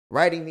by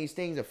writing these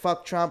things of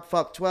fuck Trump,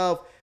 fuck 12,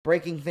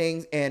 breaking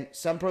things. And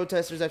some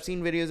protesters, I've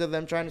seen videos of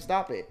them trying to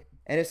stop it.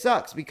 And it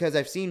sucks because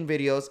I've seen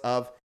videos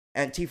of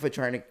Antifa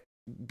trying to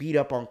beat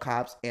up on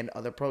cops and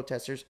other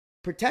protesters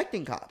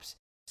protecting cops.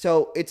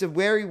 So it's a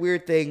very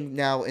weird thing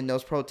now in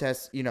those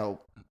protests,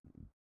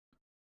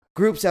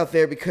 groups out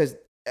there, because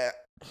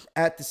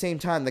at the same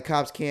time, the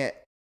cops can't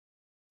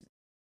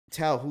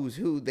tell who's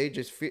who.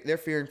 They're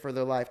fearing for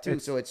their life too.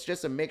 So it's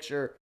just a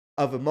mixture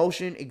of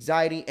emotion,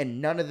 anxiety,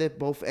 and none of the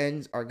both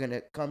ends are going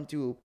to come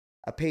to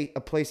a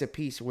place of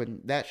peace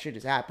when that shit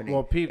is happening.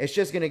 Well, it's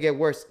just going to get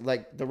worse,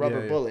 like the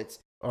rubber Yeah. bullets.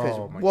 Because,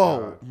 Oh, my whoa,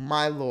 God.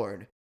 my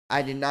Lord.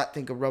 I did not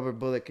think a rubber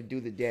bullet could do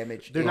the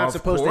damage. They're it- not Of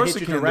supposed to course hit it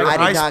you can. directly. They're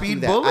I did not do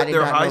high-speed that. bullet. I did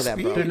They're not know that,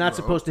 high-speed. bro. They're not bro.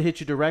 supposed to hit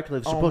you directly.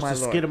 They're Oh, supposed my to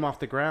Lord. skid them off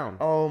the ground.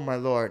 Oh, my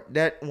Lord.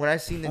 That when I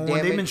seen the Oh, damage.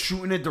 when they've been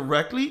shooting it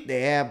directly?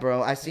 Yeah,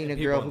 bro. I seen a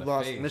People girl in who the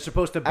lost. face. And they're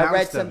supposed to bounce I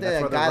read them. something That's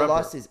that why a they're guy rubber.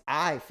 lost his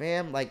eye,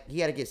 fam. Like, he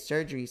had to get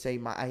surgery. He said,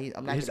 I'm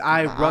not His gonna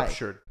eye keep my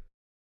ruptured.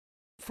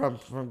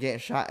 from getting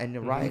shot in the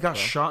Mhm. riot. He got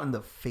bro. shot in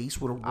the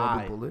face with a rubber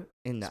Eye. bullet.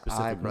 in the eye,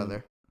 specifically.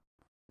 brother.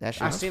 That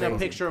shit I was seen a crazy.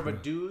 picture of a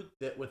dude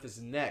that with his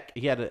neck,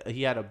 he had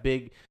a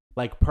big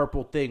like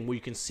purple thing where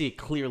you can see it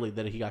clearly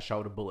that he got shot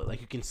with a bullet.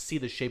 Like you can see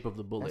the shape of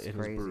the bullet That's in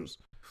crazy. his bruise.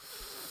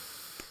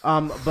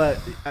 But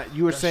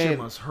you were That shit saying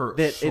must hurt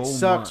that so it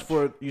sucks much.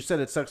 for you said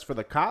it sucks for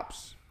the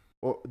cops,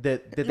 or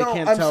that they No,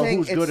 can't I'm tell saying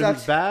who's it good and sucks-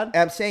 who's bad.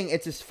 I'm saying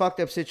it's a fucked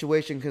up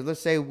situation because let's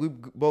say we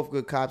both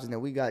good cops and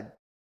then we got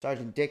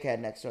Sergeant Dickhead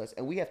next to us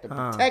and we have to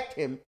protect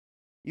him.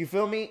 You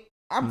feel me?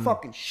 I'm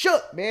fucking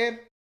shook, man.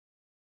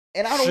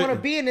 And I don't want to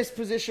Shit. be in this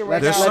position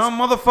right There's now. some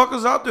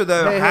motherfuckers out there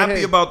that are Hey, hey, happy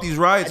hey. about these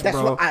riots, That's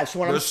bro. what I'm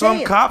There's saying.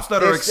 some cops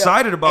that are There's some-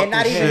 excited about and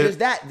not this even shit. just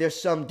that.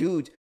 There's some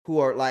dudes who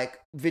are like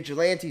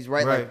vigilantes,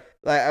 right?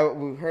 Right.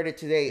 We heard it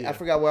today. I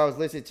forgot what I was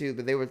listening to,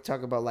 but they were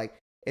talking about like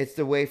it's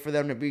the way for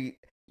them to be.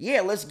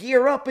 Yeah, let's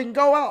gear up and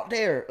go out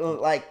there,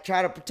 like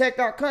try to protect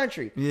our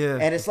country. Yeah.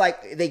 And it's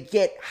like they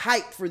get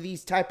hyped for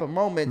these type of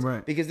moments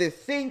Right. because they're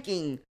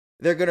thinking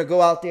they're gonna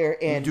go out there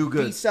and do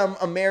good. be some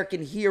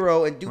American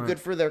hero and do Right. good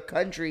for their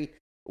country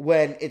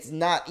when it's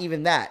not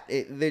even that.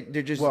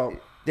 They're just Well-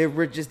 they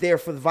were just there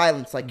for the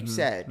violence, like you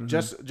Mm-hmm.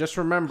 said. Just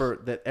remember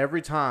that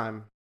every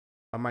time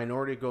a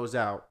minority goes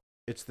out,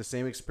 it's the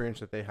same experience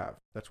that they have.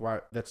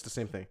 That's the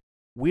same thing.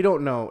 We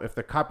don't know if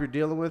the cop you're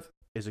dealing with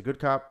is a good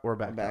cop or a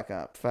bad cop. Back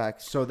up,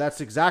 facts. So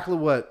that's exactly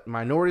what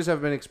minorities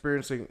have been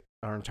experiencing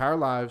our entire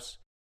lives.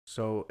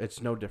 So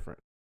it's no different.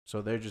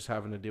 So they're just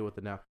having to deal with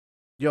it now.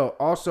 Yo,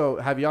 also,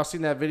 have y'all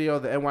seen that video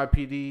of the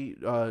NYPD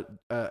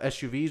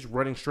SUVs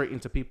running straight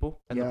into people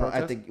in the Yo,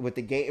 protest? with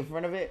the gate in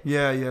front of it.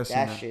 Yeah, yeah. seen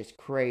That that. shit's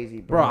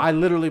crazy, bro. Bro, I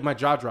literally, my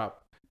jaw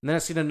dropped. And then I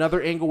seen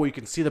another angle where you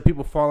can see the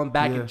people falling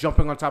back Yeah. and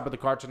jumping on top of the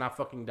car to not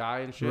fucking die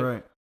and shit.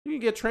 Right. You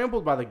can get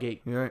trampled by the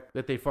gate You're right.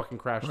 that they fucking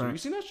crashed through. Right. You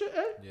seen that shit,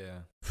 Ed?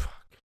 Yeah.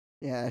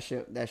 Yeah,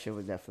 that shit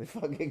was definitely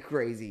fucking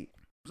crazy.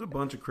 There's a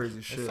bunch of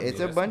crazy shit. It's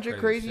Yeah, a bunch some of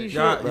crazy crazy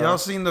shit. shit, bro. Y'all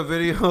seen the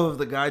video of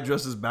the guy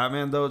dressed as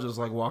Batman though, just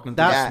like walking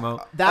through That- the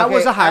smoke? That Okay,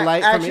 was a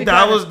highlight I for me. actually-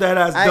 That was dead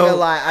ass I ain't gonna dope.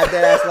 lie, I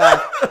dead ass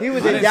laugh. He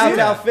was I in didn't see downtown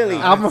that. Philly.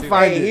 No, I I'ma didn't see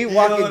find that. Hey, he it.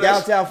 walking Yo,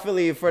 that's- downtown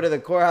Philly in front of the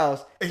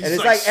courthouse, It's and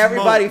it's like like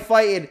everybody smoke.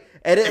 fighting,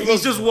 and it And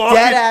looks he's just walking.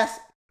 dead ass,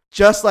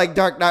 just like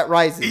Dark Knight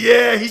Rises.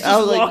 Yeah, he's I just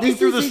was like, walking this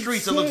through the is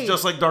streets. It looks insane.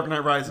 just like Dark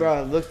Knight Rises.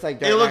 Bro, it looks like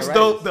Dark It looks Knight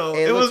dope Rises. though.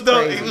 It was looks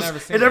dope. crazy. It was, Never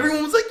seen and that.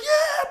 everyone was like,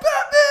 "Yeah,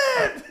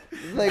 Batman!"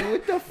 Like,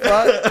 what the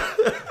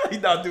fuck?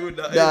 He's not doing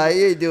that. Nah,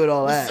 he ain't doing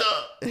all that.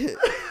 What's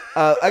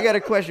up? I got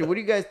a question. What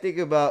do you guys think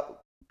about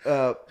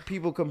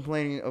people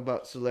complaining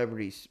about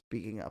celebrities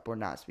speaking up or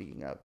not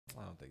speaking up?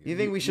 I don't think You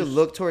think we should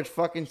look towards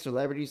fucking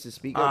celebrities to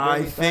speak up? I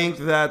during these think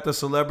times? that the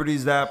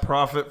celebrities that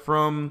profit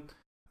from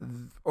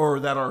or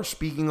that are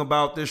speaking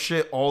about this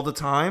shit all the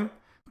time,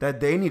 that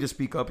they need to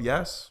speak up.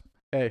 Yes.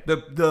 Hey.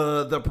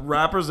 The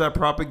rappers that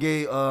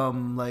propagate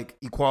like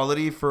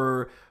equality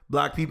for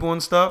black people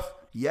and stuff,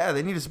 yeah,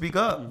 they need to speak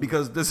up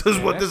because this is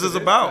what this is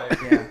about.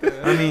 Yeah.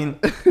 I mean,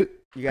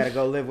 You got to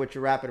go live what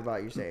you're rapping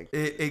about. You're saying.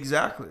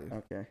 Exactly.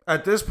 Okay.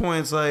 At this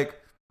point, it's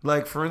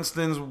like for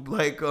instance,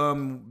 like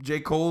J.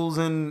 Cole's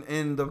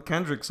and the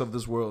Kendricks of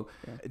this world.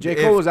 J.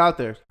 Cole was out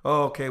there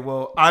Oh, okay.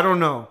 Well, I don't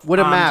know. with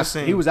a I'm just mask.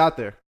 saying. He was out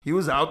there. He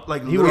was out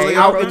like He was literally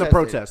out out in the protesting.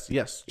 protest.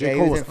 Yes, Yeah, J. he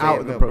Cole was in out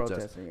in the Fayetteville protest.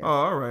 protesting, Oh,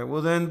 all right.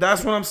 Well, then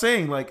that's what I'm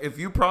saying. Like, if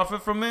you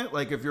profit from it,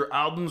 like if your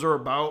albums are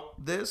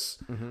about this,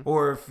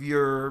 or if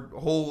your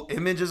whole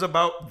image is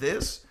about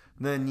this,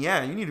 then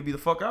yeah, you need to be the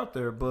fuck out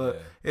there.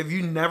 But if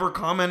you never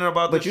commented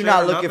about But this you're shit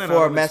not or looking nothing, I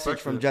for a don't message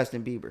expect from it.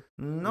 Justin Bieber.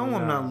 No,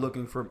 I'm not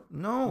looking for.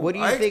 No. What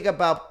do you think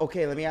about?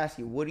 Okay, let me ask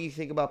you. What do you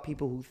think about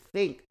people who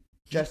think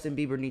Justin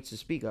Bieber needs to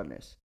speak on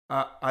this?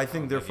 I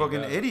think they're think he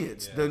fucking does.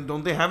 idiots.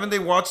 Yeah. Haven't they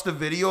watched the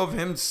video of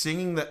him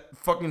singing that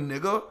fucking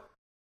nigga?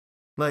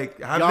 Like,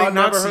 have Y'all they not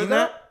never heard seen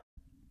that?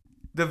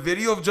 The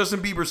video of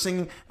Justin Bieber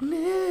singing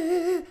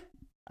 "Nah,"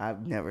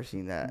 I've never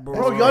seen that.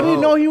 Bro, y'all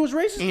didn't know he was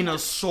racist.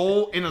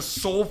 in a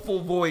soulful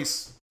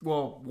voice.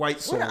 Well,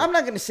 white soul. I'm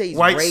not gonna say he's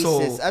White racist.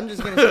 soul. I'm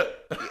just gonna,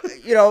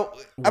 you know,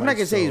 I'm not White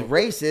gonna say he's soul.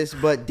 racist,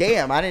 but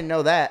damn, I didn't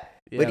know that.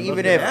 Yeah, but I even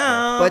love if,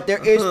 that. but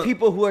there is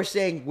people who are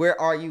saying, "Where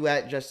are you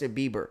at, Justin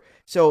Bieber?"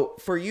 So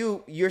for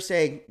you, you're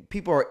saying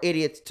people are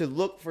idiots to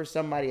look for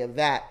somebody of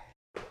that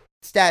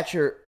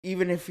stature,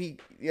 even if he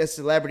is a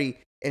celebrity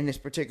in this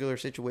particular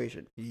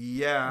situation.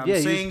 Yeah, I'm Yeah,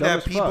 he's saying dumb that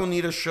as people fuck.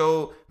 need to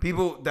show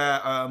people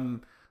that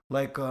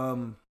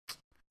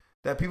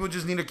that people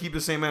just need to keep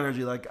the same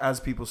energy, like as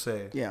people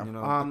say. Yeah. You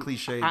know, Um, the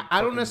cliche. I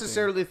fucking don't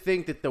necessarily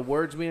think that the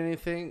words mean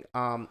anything.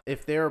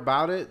 If they're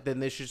about it, then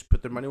they should just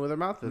put their money where their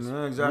mouth is. thing.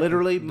 Yeah, exactly.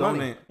 Literally money.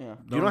 Donate. Yeah.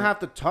 You don't have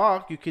to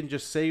talk. You can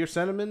just say your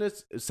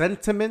sentiments,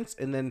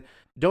 and then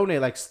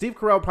donate. Like Steve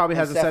Carell probably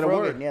hasn't Seth said a Rogen,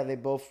 word. Yeah, they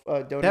both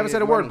donated. They haven't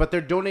said a money. word, but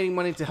they're donating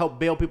money to help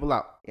bail people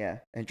out. yeah,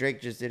 and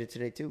Drake just did it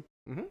today too.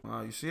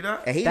 You see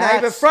that? And he's not even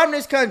That's- from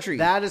this country.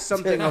 That is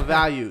something of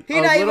value.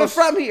 He's not even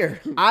from here.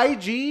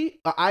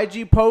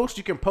 IG post.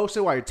 You can post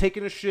it while you're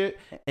taking a shit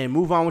and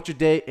move on with your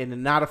day and it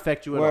not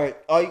affect you at all. Where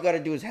all you got to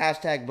do is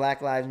hashtag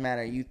Black Lives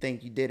Matter. You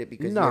think you did it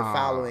because your Nah.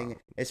 following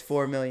is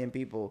 4 million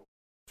people.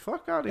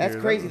 Fuck out of That's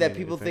here. crazy doesn't that mean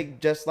people anything.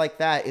 think just like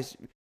that is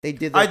they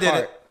did their I did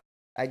part. it.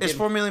 I did. It's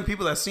 4 million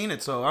people that seen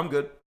it, so I'm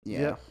good.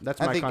 Yeah,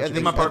 that's I my think- I contribution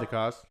think my to part- the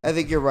cause. I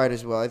think you're right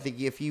as well. I think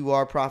if you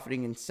are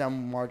profiting in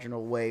some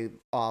marginal way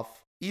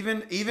off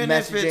Even if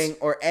messaging it's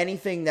or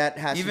anything that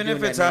has even to do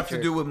if in it's that have to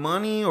nature, do with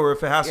money or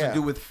if it has Yeah. to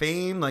do with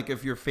fame, like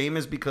if you're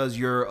famous because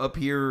you're up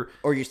here.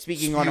 or you're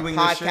speaking on a spewing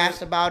this podcast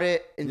shit. about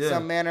it in Yeah.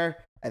 some manner,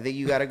 I think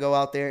you got to go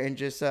out there and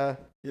just Yeah.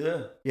 you Do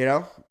you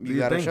your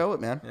got to thing. show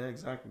it, man. Yeah,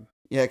 exactly.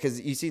 Yeah,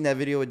 because you seen that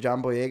video with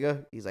John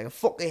Boyega? He's like, I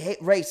fucking hate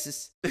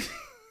racist.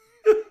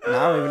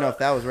 Now, I don't even know if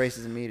that was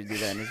racist of me to do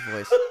that in his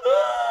voice.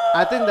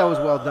 I think that was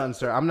well done,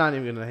 sir. I'm not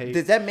even gonna hate.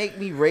 Does that make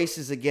me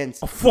racist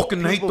against I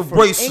fucking hate people the from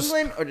racists.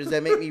 England, or does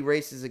that make me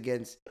racist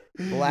against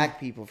black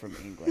people from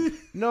England?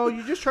 No,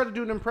 you just tried to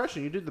do an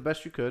impression. You did the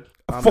best you could.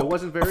 I It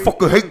wasn't very. I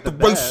fucking it wasn't hate the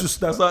best.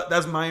 racist.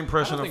 That's my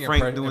impression I don't of think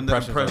Frank doing the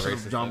impressions are impression of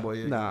racist, John though.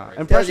 Boyega. Nah, That was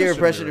impressions your should be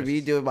impression of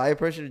me racist. doing my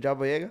impression of John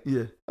Boyega? Yeah.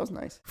 That was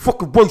nice.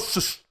 Fucking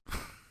racist.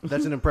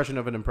 That's an impression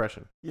of an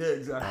impression. Yeah,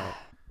 exactly.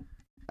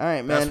 All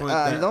right, That's man.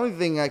 what- The only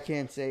thing I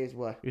can say is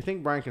what? You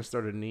think Brian can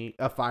start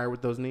a fire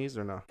with those knees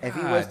or no? If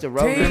he God was to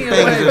rub damn, your Things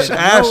wait, is wait,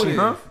 ashy,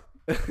 notice.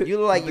 huh? you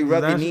look like you Things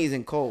rub is your ashy. knees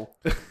in coal.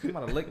 I'm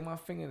about to lick my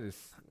finger.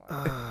 This.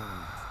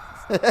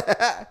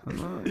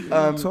 You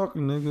Um,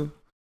 talking, nigga?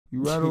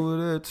 You right over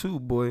there too,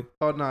 boy.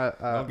 Oh no.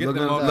 Don't get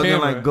Looking, them on looking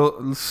camera. like go.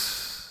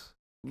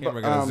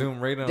 Camera got a zoom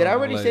right on. Did I him,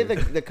 already say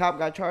hilarious. the cop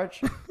got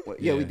charged?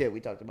 Yeah, we Yeah. did. We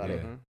talked about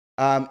it.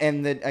 Yeah.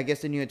 And I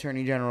guess the new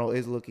attorney general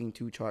is looking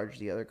to charge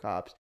the other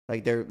cops.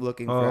 Like they're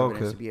looking for Oh,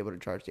 evidence okay. to be able to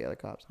charge the other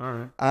cops. All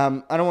right.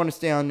 I don't want to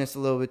stay on this a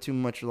little bit too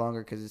much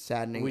longer because it's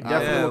saddening. We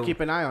definitely Yeah. will keep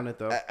an eye on it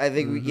though. I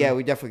think we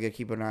definitely gotta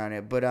keep an eye on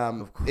it. But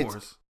Of it's,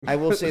 course. I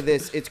will say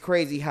this: it's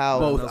crazy how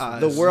Both the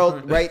eyes.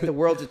 world, right? The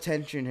world's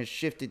attention has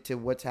shifted to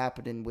what's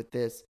happening with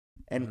this,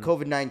 and Mhm.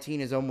 COVID-19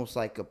 is almost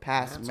like a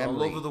past It's memory.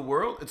 all over the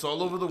world. It's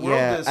all over the world.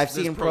 Yeah, this, I've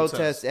this seen protest.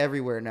 protests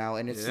everywhere now,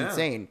 and it's Yeah.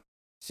 insane.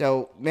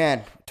 So, man,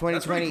 That's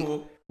 2020. pretty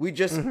cool. We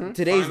just Mhm.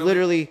 today's Finally.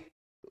 literally.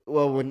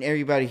 Well, when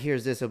everybody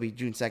hears this, it'll be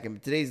June 2nd.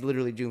 But today's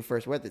literally June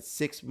 1st. We're at the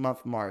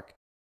 6-month mark,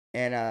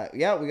 and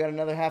yeah, we got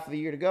another half of the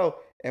year to go.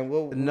 And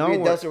we'll No, me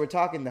and we're- Dustin were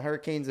talking. The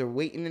hurricanes are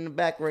waiting in the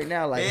back right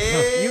now. Like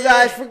Hey. you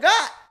guys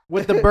forgot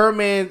With the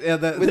Birdman,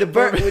 with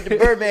the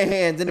Birdman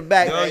hands in the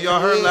back. Yo, Like, y'all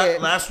heard yeah.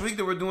 last week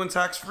they were doing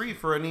tax free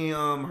for any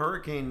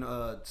hurricane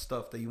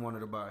stuff that you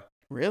wanted to buy.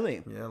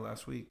 Really? Yeah,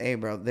 last week. Hey,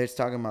 bro, they're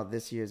talking about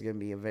this year is gonna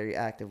be a very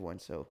active one.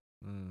 So,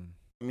 Mm,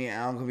 I mean,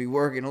 I'm gonna be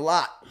working a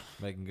lot.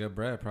 making good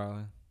bread,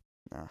 probably.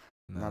 Nah,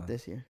 Nah. not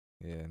this year.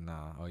 Yeah,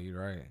 nah. Oh,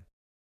 you're right.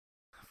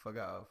 Fuck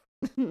off.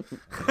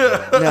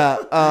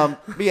 Nah,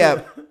 but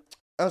yeah.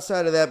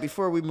 Outside of that,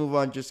 before we move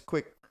on, just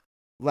quick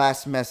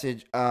last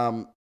message.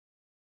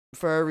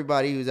 For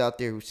everybody who's out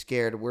there who's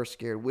scared, we're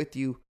scared with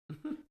you.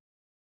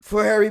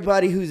 For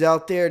everybody who's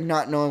out there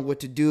not knowing what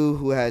to do,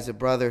 who has a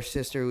brother,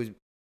 sister, whose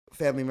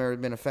family member has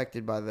been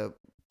affected by the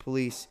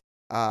police,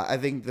 I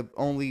think the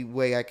only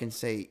way I can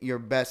say your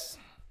best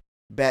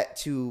bet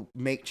to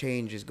make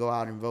change is go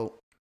out and vote.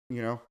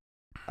 You know,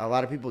 a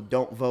lot of people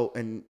don't vote,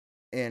 and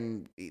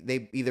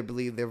they either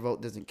believe their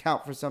vote doesn't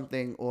count for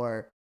something,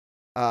 or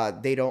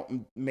they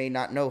may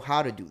not know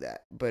how to do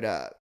that. But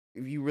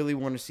if you really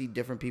want to see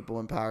different people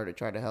in power to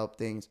try to help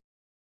things,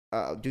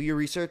 do your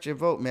research and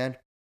vote, man.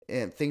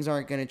 And things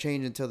aren't going to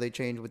change until they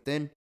change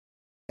within.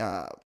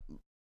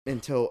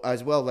 Until,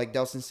 as well, like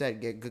Delson said,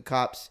 get good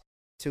cops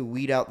to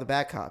weed out the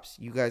bad cops.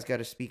 You guys got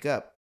to speak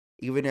up.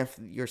 Even if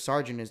your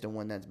sergeant is the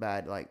one that's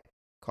bad, like,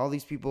 call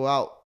these people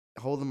out.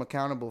 Hold them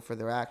accountable for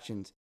their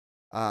actions.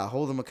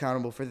 Hold them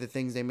accountable for the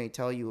things they may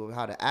tell you of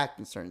how to act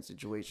in certain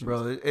situations.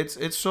 Bro,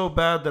 it's so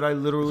bad that I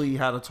literally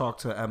had to talk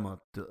to Emma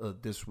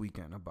this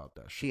weekend about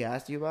that shit. She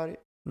asked you about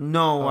it?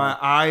 No,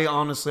 I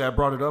honestly, I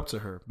brought it up to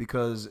her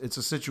because it's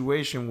a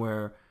situation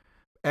where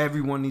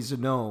everyone needs to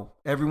know.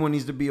 Everyone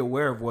needs to be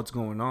aware of what's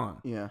going on.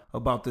 Yeah.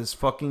 About this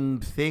fucking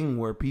thing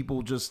where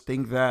people just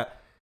think that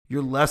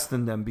you're less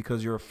than them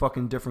because you're a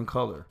fucking different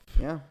color.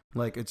 Yeah.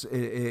 Like it's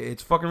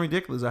fucking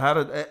ridiculous.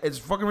 It's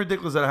fucking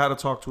ridiculous that I had to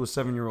talk to a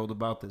 7-year-old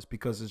about this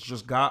because it's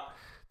just got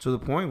to the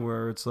point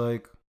where it's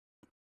like,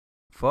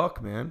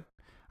 fuck, man.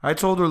 I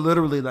told her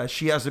literally that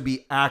she has to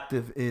be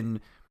active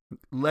in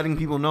letting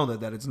people know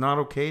that it's not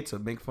okay to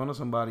make fun of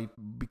somebody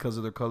because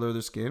of their color of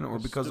their skin or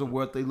because of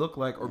what they look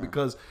like or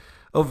because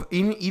of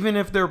even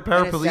if they're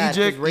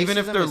paraplegic, even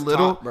if they're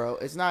little, taught, bro.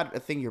 It's not a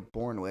thing you're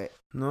born with.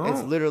 No,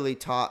 it's literally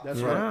taught. That's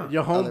Yeah. right.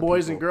 Your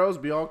homeboys and girls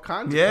be all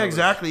kinds. Yeah, of colors.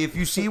 exactly. If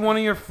you see one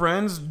of your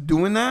friends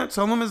doing that,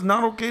 tell them it's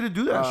not okay to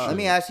do that shit. Let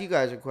me ask you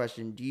guys a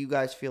question. Do you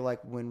guys feel like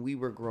when we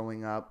were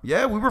growing up,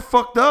 yeah, we were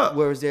fucked up.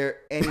 was there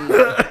any?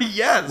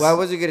 Yes. Well, I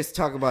wasn't gonna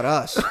talk about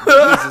us. Jesus,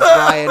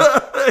 Ryan.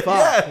 Fuck.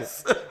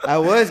 Yes. I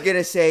was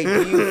gonna say,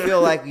 do you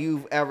feel like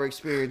you've ever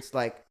experienced,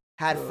 like,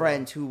 had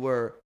friends who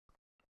were,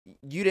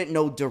 you didn't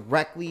know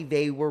directly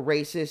they were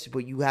racist,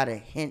 but you had a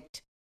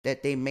hint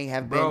that they may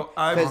have been,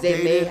 because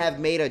they may have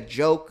made a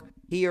joke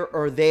here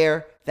or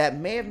there that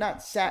may have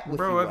not sat with you.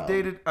 Bro, well.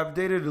 I've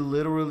dated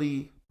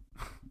literally.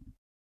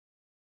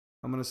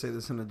 I'm gonna say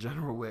this in a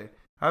general way.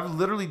 I've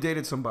literally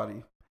dated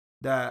somebody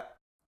that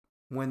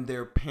when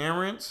their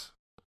parents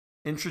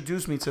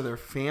introduced me to their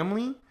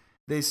family,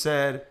 they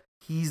said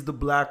he's the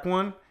black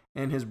one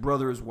and his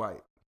brother is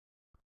white.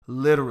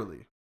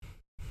 Literally,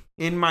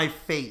 in my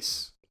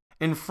face,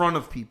 in front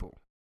of people.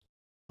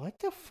 What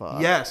the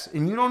fuck? Yes,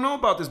 and you don't know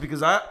about this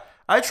because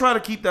I try to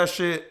keep that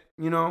shit,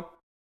 The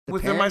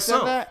within parents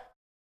myself. said that?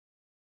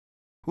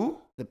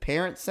 Who? The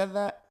parents said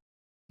that?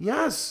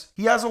 Yes,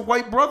 he has a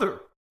white brother.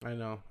 I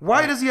know.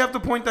 Why does he have to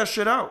point that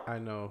shit out? I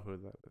know who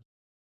that is.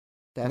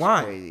 That's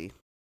Why? crazy.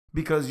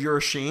 Because you're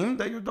ashamed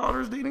that your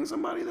daughter's dating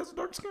somebody that's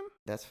dark skinned?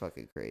 That's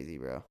fucking crazy,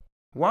 bro.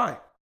 Why?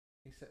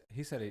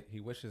 He said he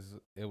wishes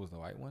it was the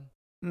white one.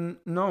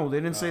 No, they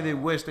didn't say they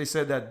wish. They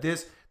said that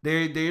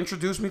they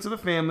introduced me to the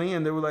family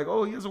and they were like,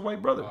 oh, he has a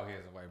white brother. Oh, he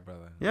has a white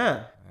brother.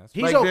 Yeah.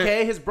 He's Like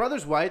okay. His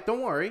brother's white.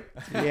 Don't worry.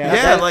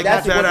 Yeah, like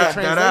that's that. what the That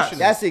translation is.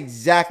 That's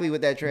exactly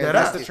what that translates.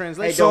 That's the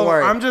translation. Hey, don't So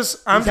worry. I'm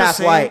just half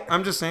saying. white.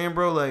 I'm just saying,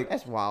 bro. Like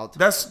That's wild.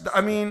 I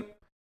mean,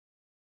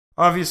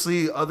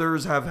 obviously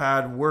others have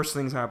had worse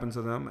things happen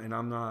to them, and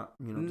I'm not,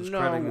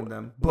 discrediting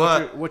them.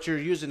 But what you're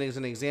using is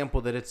an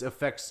example that it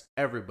affects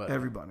everybody.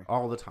 everybody,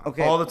 All the time.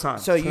 Okay. all the time.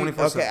 So you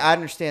 24/7. I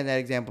understand that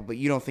example, but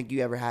you don't think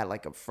you ever had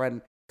like a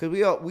friend?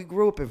 Because we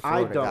grew up in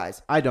Florida,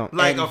 guys. I don't.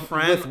 Like And a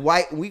friend? with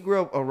white. We grew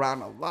up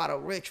around a lot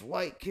of rich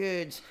white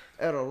kids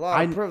and a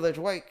lot of privileged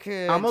white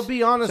kids. I'm gonna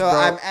be honest, so bro.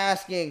 I'm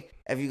asking,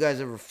 have you guys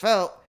ever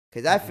felt?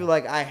 Because I feel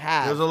like I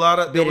have. There's a lot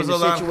of been in a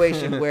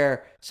situation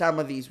where some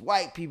of these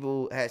white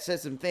people had said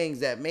some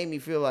things that made me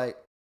feel like,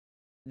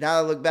 now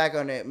I look back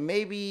on it,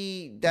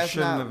 maybe that's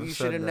not. You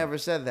should have never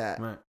said that.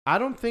 Right. I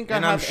don't think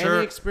And I I'm have sure,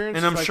 any experience.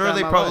 and I'm like sure that they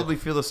in my probably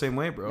life. feel the same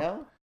way, bro.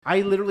 No.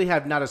 I literally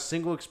have not a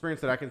single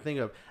experience that I can think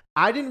of.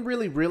 I didn't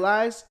really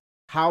realize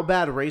how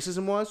bad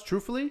racism was,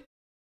 truthfully,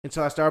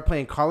 until I started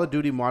playing Call of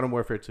Duty Modern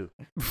Warfare 2.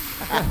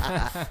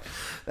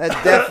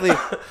 That's definitely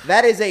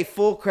that is a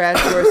full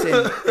crash course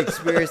in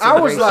experience. I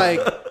was like,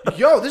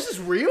 yo, this is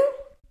real?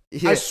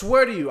 Yeah. I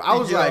swear to you. I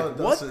was Yo, like, that's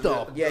what it, the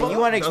yeah. Yeah, fuck? you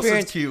want to That's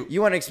experience? cute.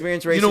 You want to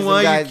experience racism, You know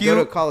why guys? you're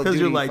Go cute? to Call of Duty.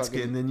 Because you're light fucking-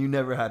 skinned and you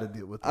never had to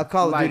deal with A it.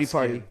 Call of Light Duty skin.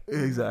 party.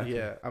 Exactly.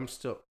 Yeah, I'm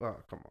still. Oh,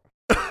 come on.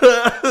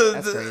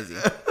 That's crazy.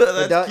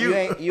 But That's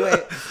cute. You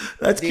ain't.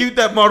 That's cute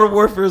that Modern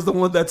Warfare is the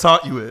one that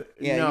taught you it.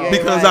 Yeah, No. you ain't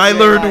Because lying, I you ain't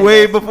learned lying,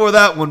 way guys. before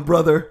that one,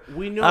 brother.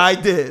 We know. I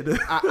did.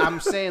 I'm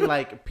saying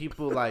like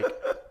people like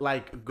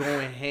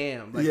going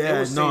ham. Like, they Yeah,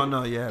 were saying-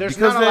 yeah. There's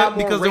Because not a lot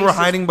more because they were racist-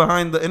 hiding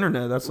behind the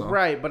internet. That's all.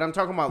 Right, but I'm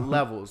talking about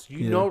levels. You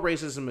Yeah. know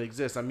racism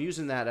exists. I'm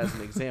using that as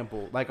an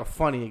example, like a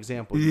funny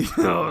example.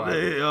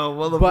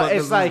 Motherfuckers But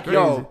it's is like, crazy.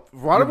 yo,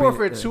 Modern You're being-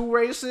 Warfare yeah. 2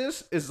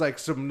 racist is like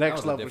some That next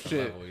was a level different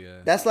shit. level, yeah.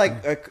 That's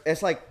like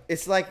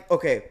it's like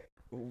okay,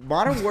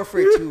 Modern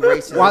Warfare 2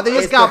 racism. While they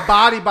just is got the-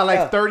 bodied by like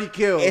yeah. 30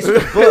 kills. It's the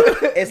book.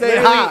 It's They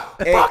literally. hot.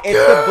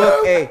 It's the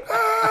book.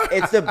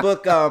 It's the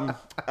book.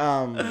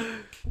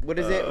 What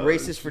is it?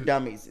 Racist for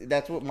Dummies.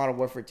 That's what Modern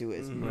Warfare 2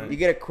 is. You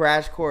get a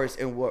crash course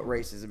in what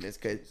racism is.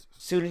 Because as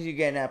soon as you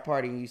get in that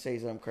party and you say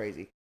something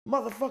crazy,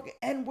 motherfucking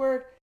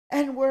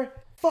N-word,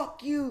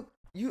 fuck you.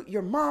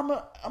 your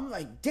mama. I'm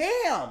like,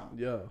 damn.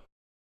 Yeah.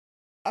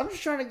 I'm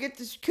just trying to get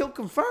this kill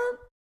confirmed.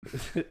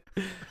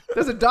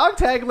 There's a dog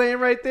tag laying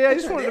right there. I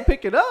just wanted to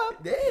pick it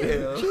up.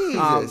 Damn.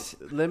 Jesus.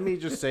 Let me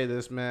just say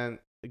this, man.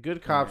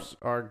 Good cops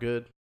are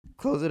good.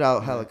 Close it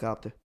out,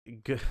 helicopter.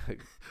 Good.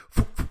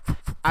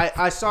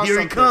 I saw Here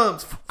something. he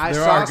comes.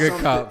 There are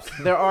good cops.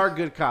 There are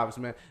good cops,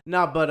 man.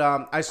 No, but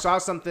I saw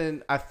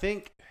something. I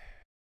think.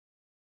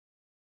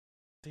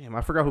 Damn,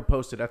 I forgot who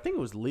posted. I think it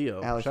was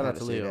Leo. Alex Shout had out to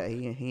to say Leo. that.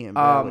 He in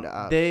bed with the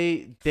ops.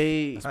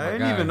 They. That's I my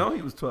didn't guy. even know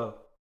he was 12.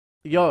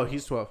 Yo,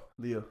 he's 12.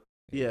 Leo.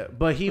 Yeah,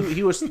 but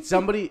he was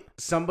somebody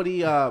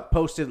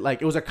posted,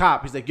 like, it was a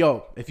cop. He's like,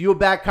 yo, if you a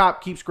bad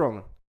cop, keep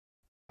scrolling.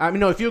 I mean,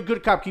 no, if you're a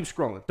good cop, keep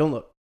scrolling. Don't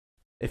look.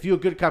 If you're a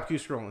good cop, keep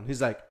scrolling.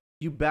 He's like,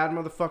 you bad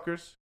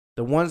motherfuckers,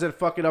 the ones that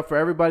fuck it up for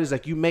everybody, is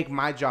like, you make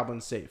my job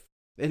unsafe.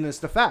 And it's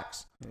the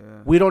facts.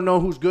 Yeah. We don't know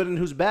who's good and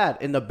who's bad.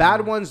 And the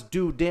bad ones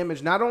do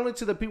damage not only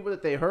to the people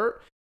that they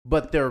hurt,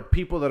 but there are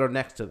people that are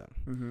next to them.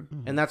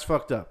 Mm-hmm. And that's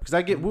fucked up.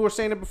 Because we were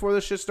saying it before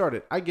this shit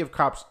started. I give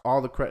cops all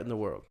the credit in the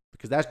world.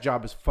 Because that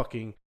job is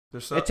fucking...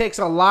 It takes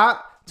a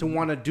lot to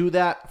want to do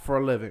that for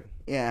a living.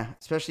 Yeah,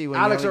 especially when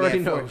Alex you only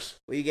already get knows.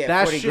 When you get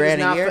That 40 shit is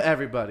grand a not year, for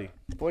everybody.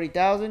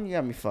 40,000, you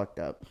got me fucked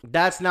up.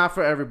 That's not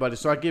for everybody.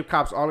 So I give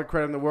cops all the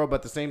credit in the world, but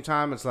at the same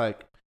time, it's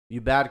like,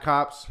 you bad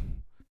cops,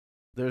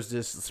 there's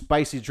this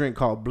spicy drink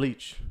called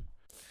bleach.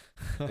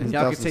 And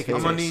y'all can take it.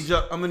 I'm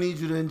gonna need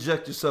you to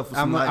inject yourself with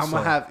some I'm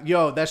gonna Lysol.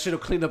 have that shit'll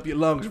clean up your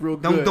lungs real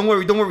good. Don't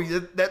worry.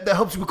 That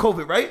helps you with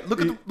COVID, right?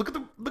 Look at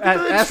the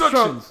Ask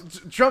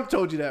instructions. Trump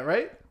told you that,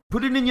 right?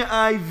 Put it in your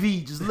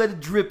IV. Just let it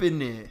drip in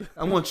there.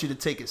 I want you to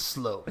take it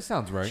slow. It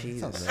sounds right.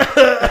 Jesus.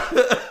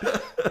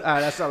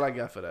 That's all I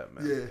got for that,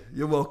 man. Yeah,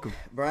 you're welcome.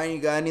 Brian, you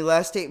got any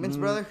last statements,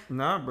 brother?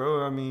 Nah,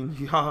 bro. I mean,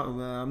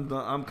 I'm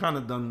done. I'm kind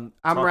of done.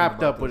 I'm talking wrapped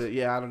about up with this. it.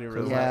 Yeah, I don't even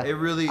really. Yeah. It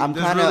really, I'm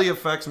this kinda- really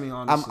affects me.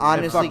 Honestly, I'm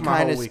honestly fucked my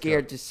kind whole of week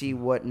scared up. to see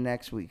what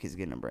next week is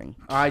gonna bring.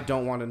 I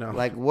don't want to know.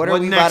 Like, what are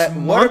What we next about to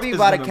month is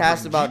gonna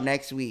cast bring, about G?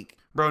 next week?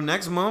 bro.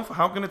 Next month,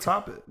 how can it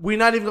top it? We're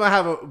not even gonna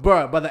have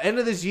by the end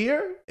of this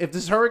year, if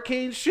this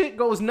hurricane shit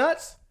goes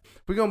nuts,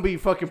 we're gonna be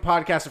fucking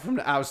podcasting from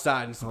the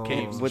outside in some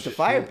caves and With the shit.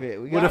 fire pit.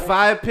 We With got a it.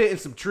 fire pit and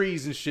some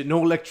trees and shit,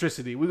 no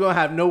electricity. We're gonna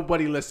have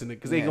nobody listening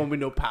because ain't Yeah. gonna be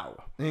no power.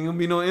 Ain't gonna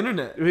be no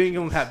internet. We ain't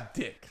gonna have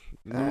dick.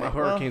 Alright,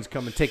 Hurricanes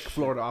come and take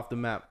Florida off the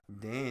map.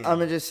 Damn. I'm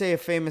gonna just say a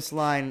famous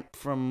line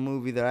from a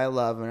movie that I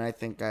love and I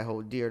think I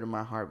hold dear to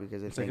my heart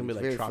because I It's like think gonna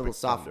be it's like very Tropic Thunder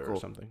philosophical. or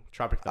something.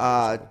 Tropic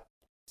Thunder.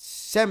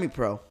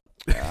 Semi-pro.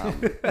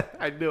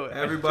 I knew it.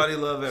 Everybody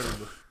love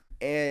everybody.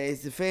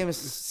 It's the famous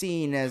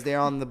scene as they're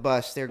on the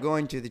bus. They're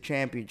going to the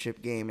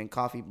championship game, and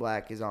Coffee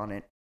Black is on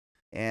it,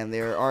 and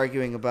they're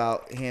arguing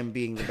about him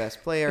being the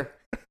best player.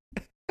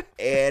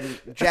 And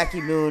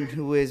Jackie Moon,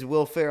 who is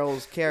Will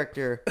Ferrell's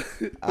character,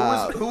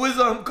 Who is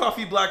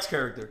Coffee Black's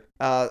character?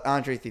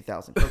 Andre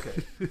 3000.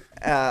 Okay.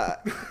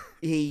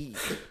 He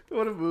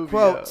What a movie.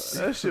 Quotes.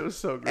 Yo. That shit was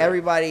so great.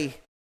 everybody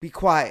be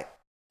quiet.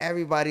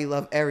 Everybody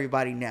love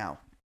everybody now.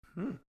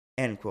 Hmm.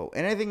 End quote.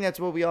 And I think that's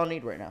what we all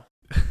need right now.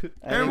 I think we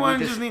Everyone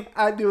just need.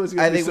 I knew it was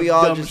gonna I be think some we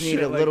all dumb just need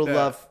shit a like little that.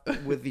 love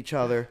with each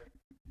other.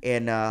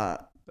 And Oh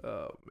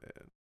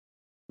man.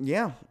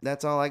 yeah,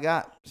 that's all I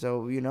got.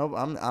 So,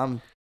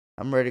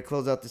 I'm ready to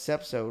close out this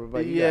episode. What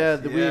about you Yeah,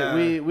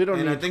 guys? we don't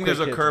And need I think quick there's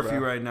a hits, curfew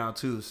bro. right now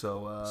too.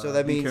 So So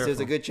that be means there's a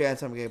careful. good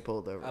chance I'm getting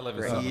pulled over. I live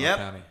in Great. Seminole Yep.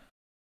 County.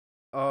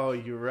 Oh,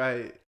 you're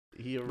right.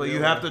 But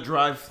you have to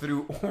drive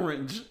through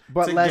Orange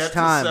but to less get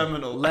time. to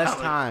Seminole. Less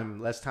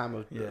Alex. time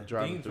of Yeah.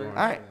 driving Beans through. right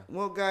All Orange. right.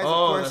 Well, guys,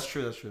 Oh, of that's course,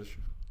 true. That's true. That's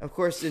true. of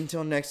course,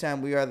 until next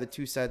time, we are the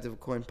Two Sides of a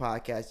Coin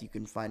podcast. You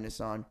can find us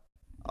on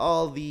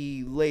all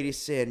the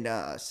latest and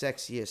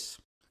sexiest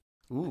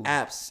Ooh.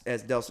 apps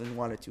as Delson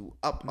wanted to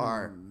up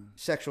our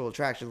sexual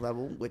attraction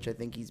level, which I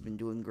think he's been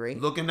doing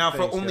great. Looking out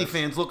for Thanks,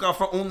 OnlyFans. Look out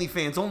for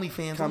OnlyFans.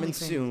 OnlyFans. Coming OnlyFans.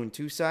 soon.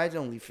 Two Sides,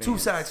 OnlyFans. Two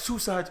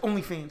sides.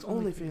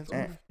 OnlyFans.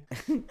 Eh.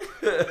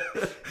 All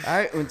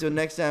right. Until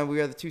next time, we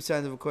are the Two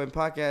Sides of a Coin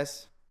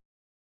podcast.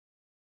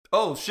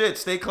 Oh shit!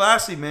 Stay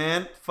classy,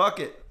 man. Fuck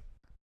it.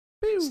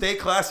 Stay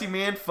classy,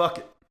 man. Fuck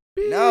it.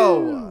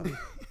 No.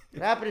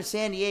 What happened to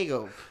San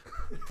Diego?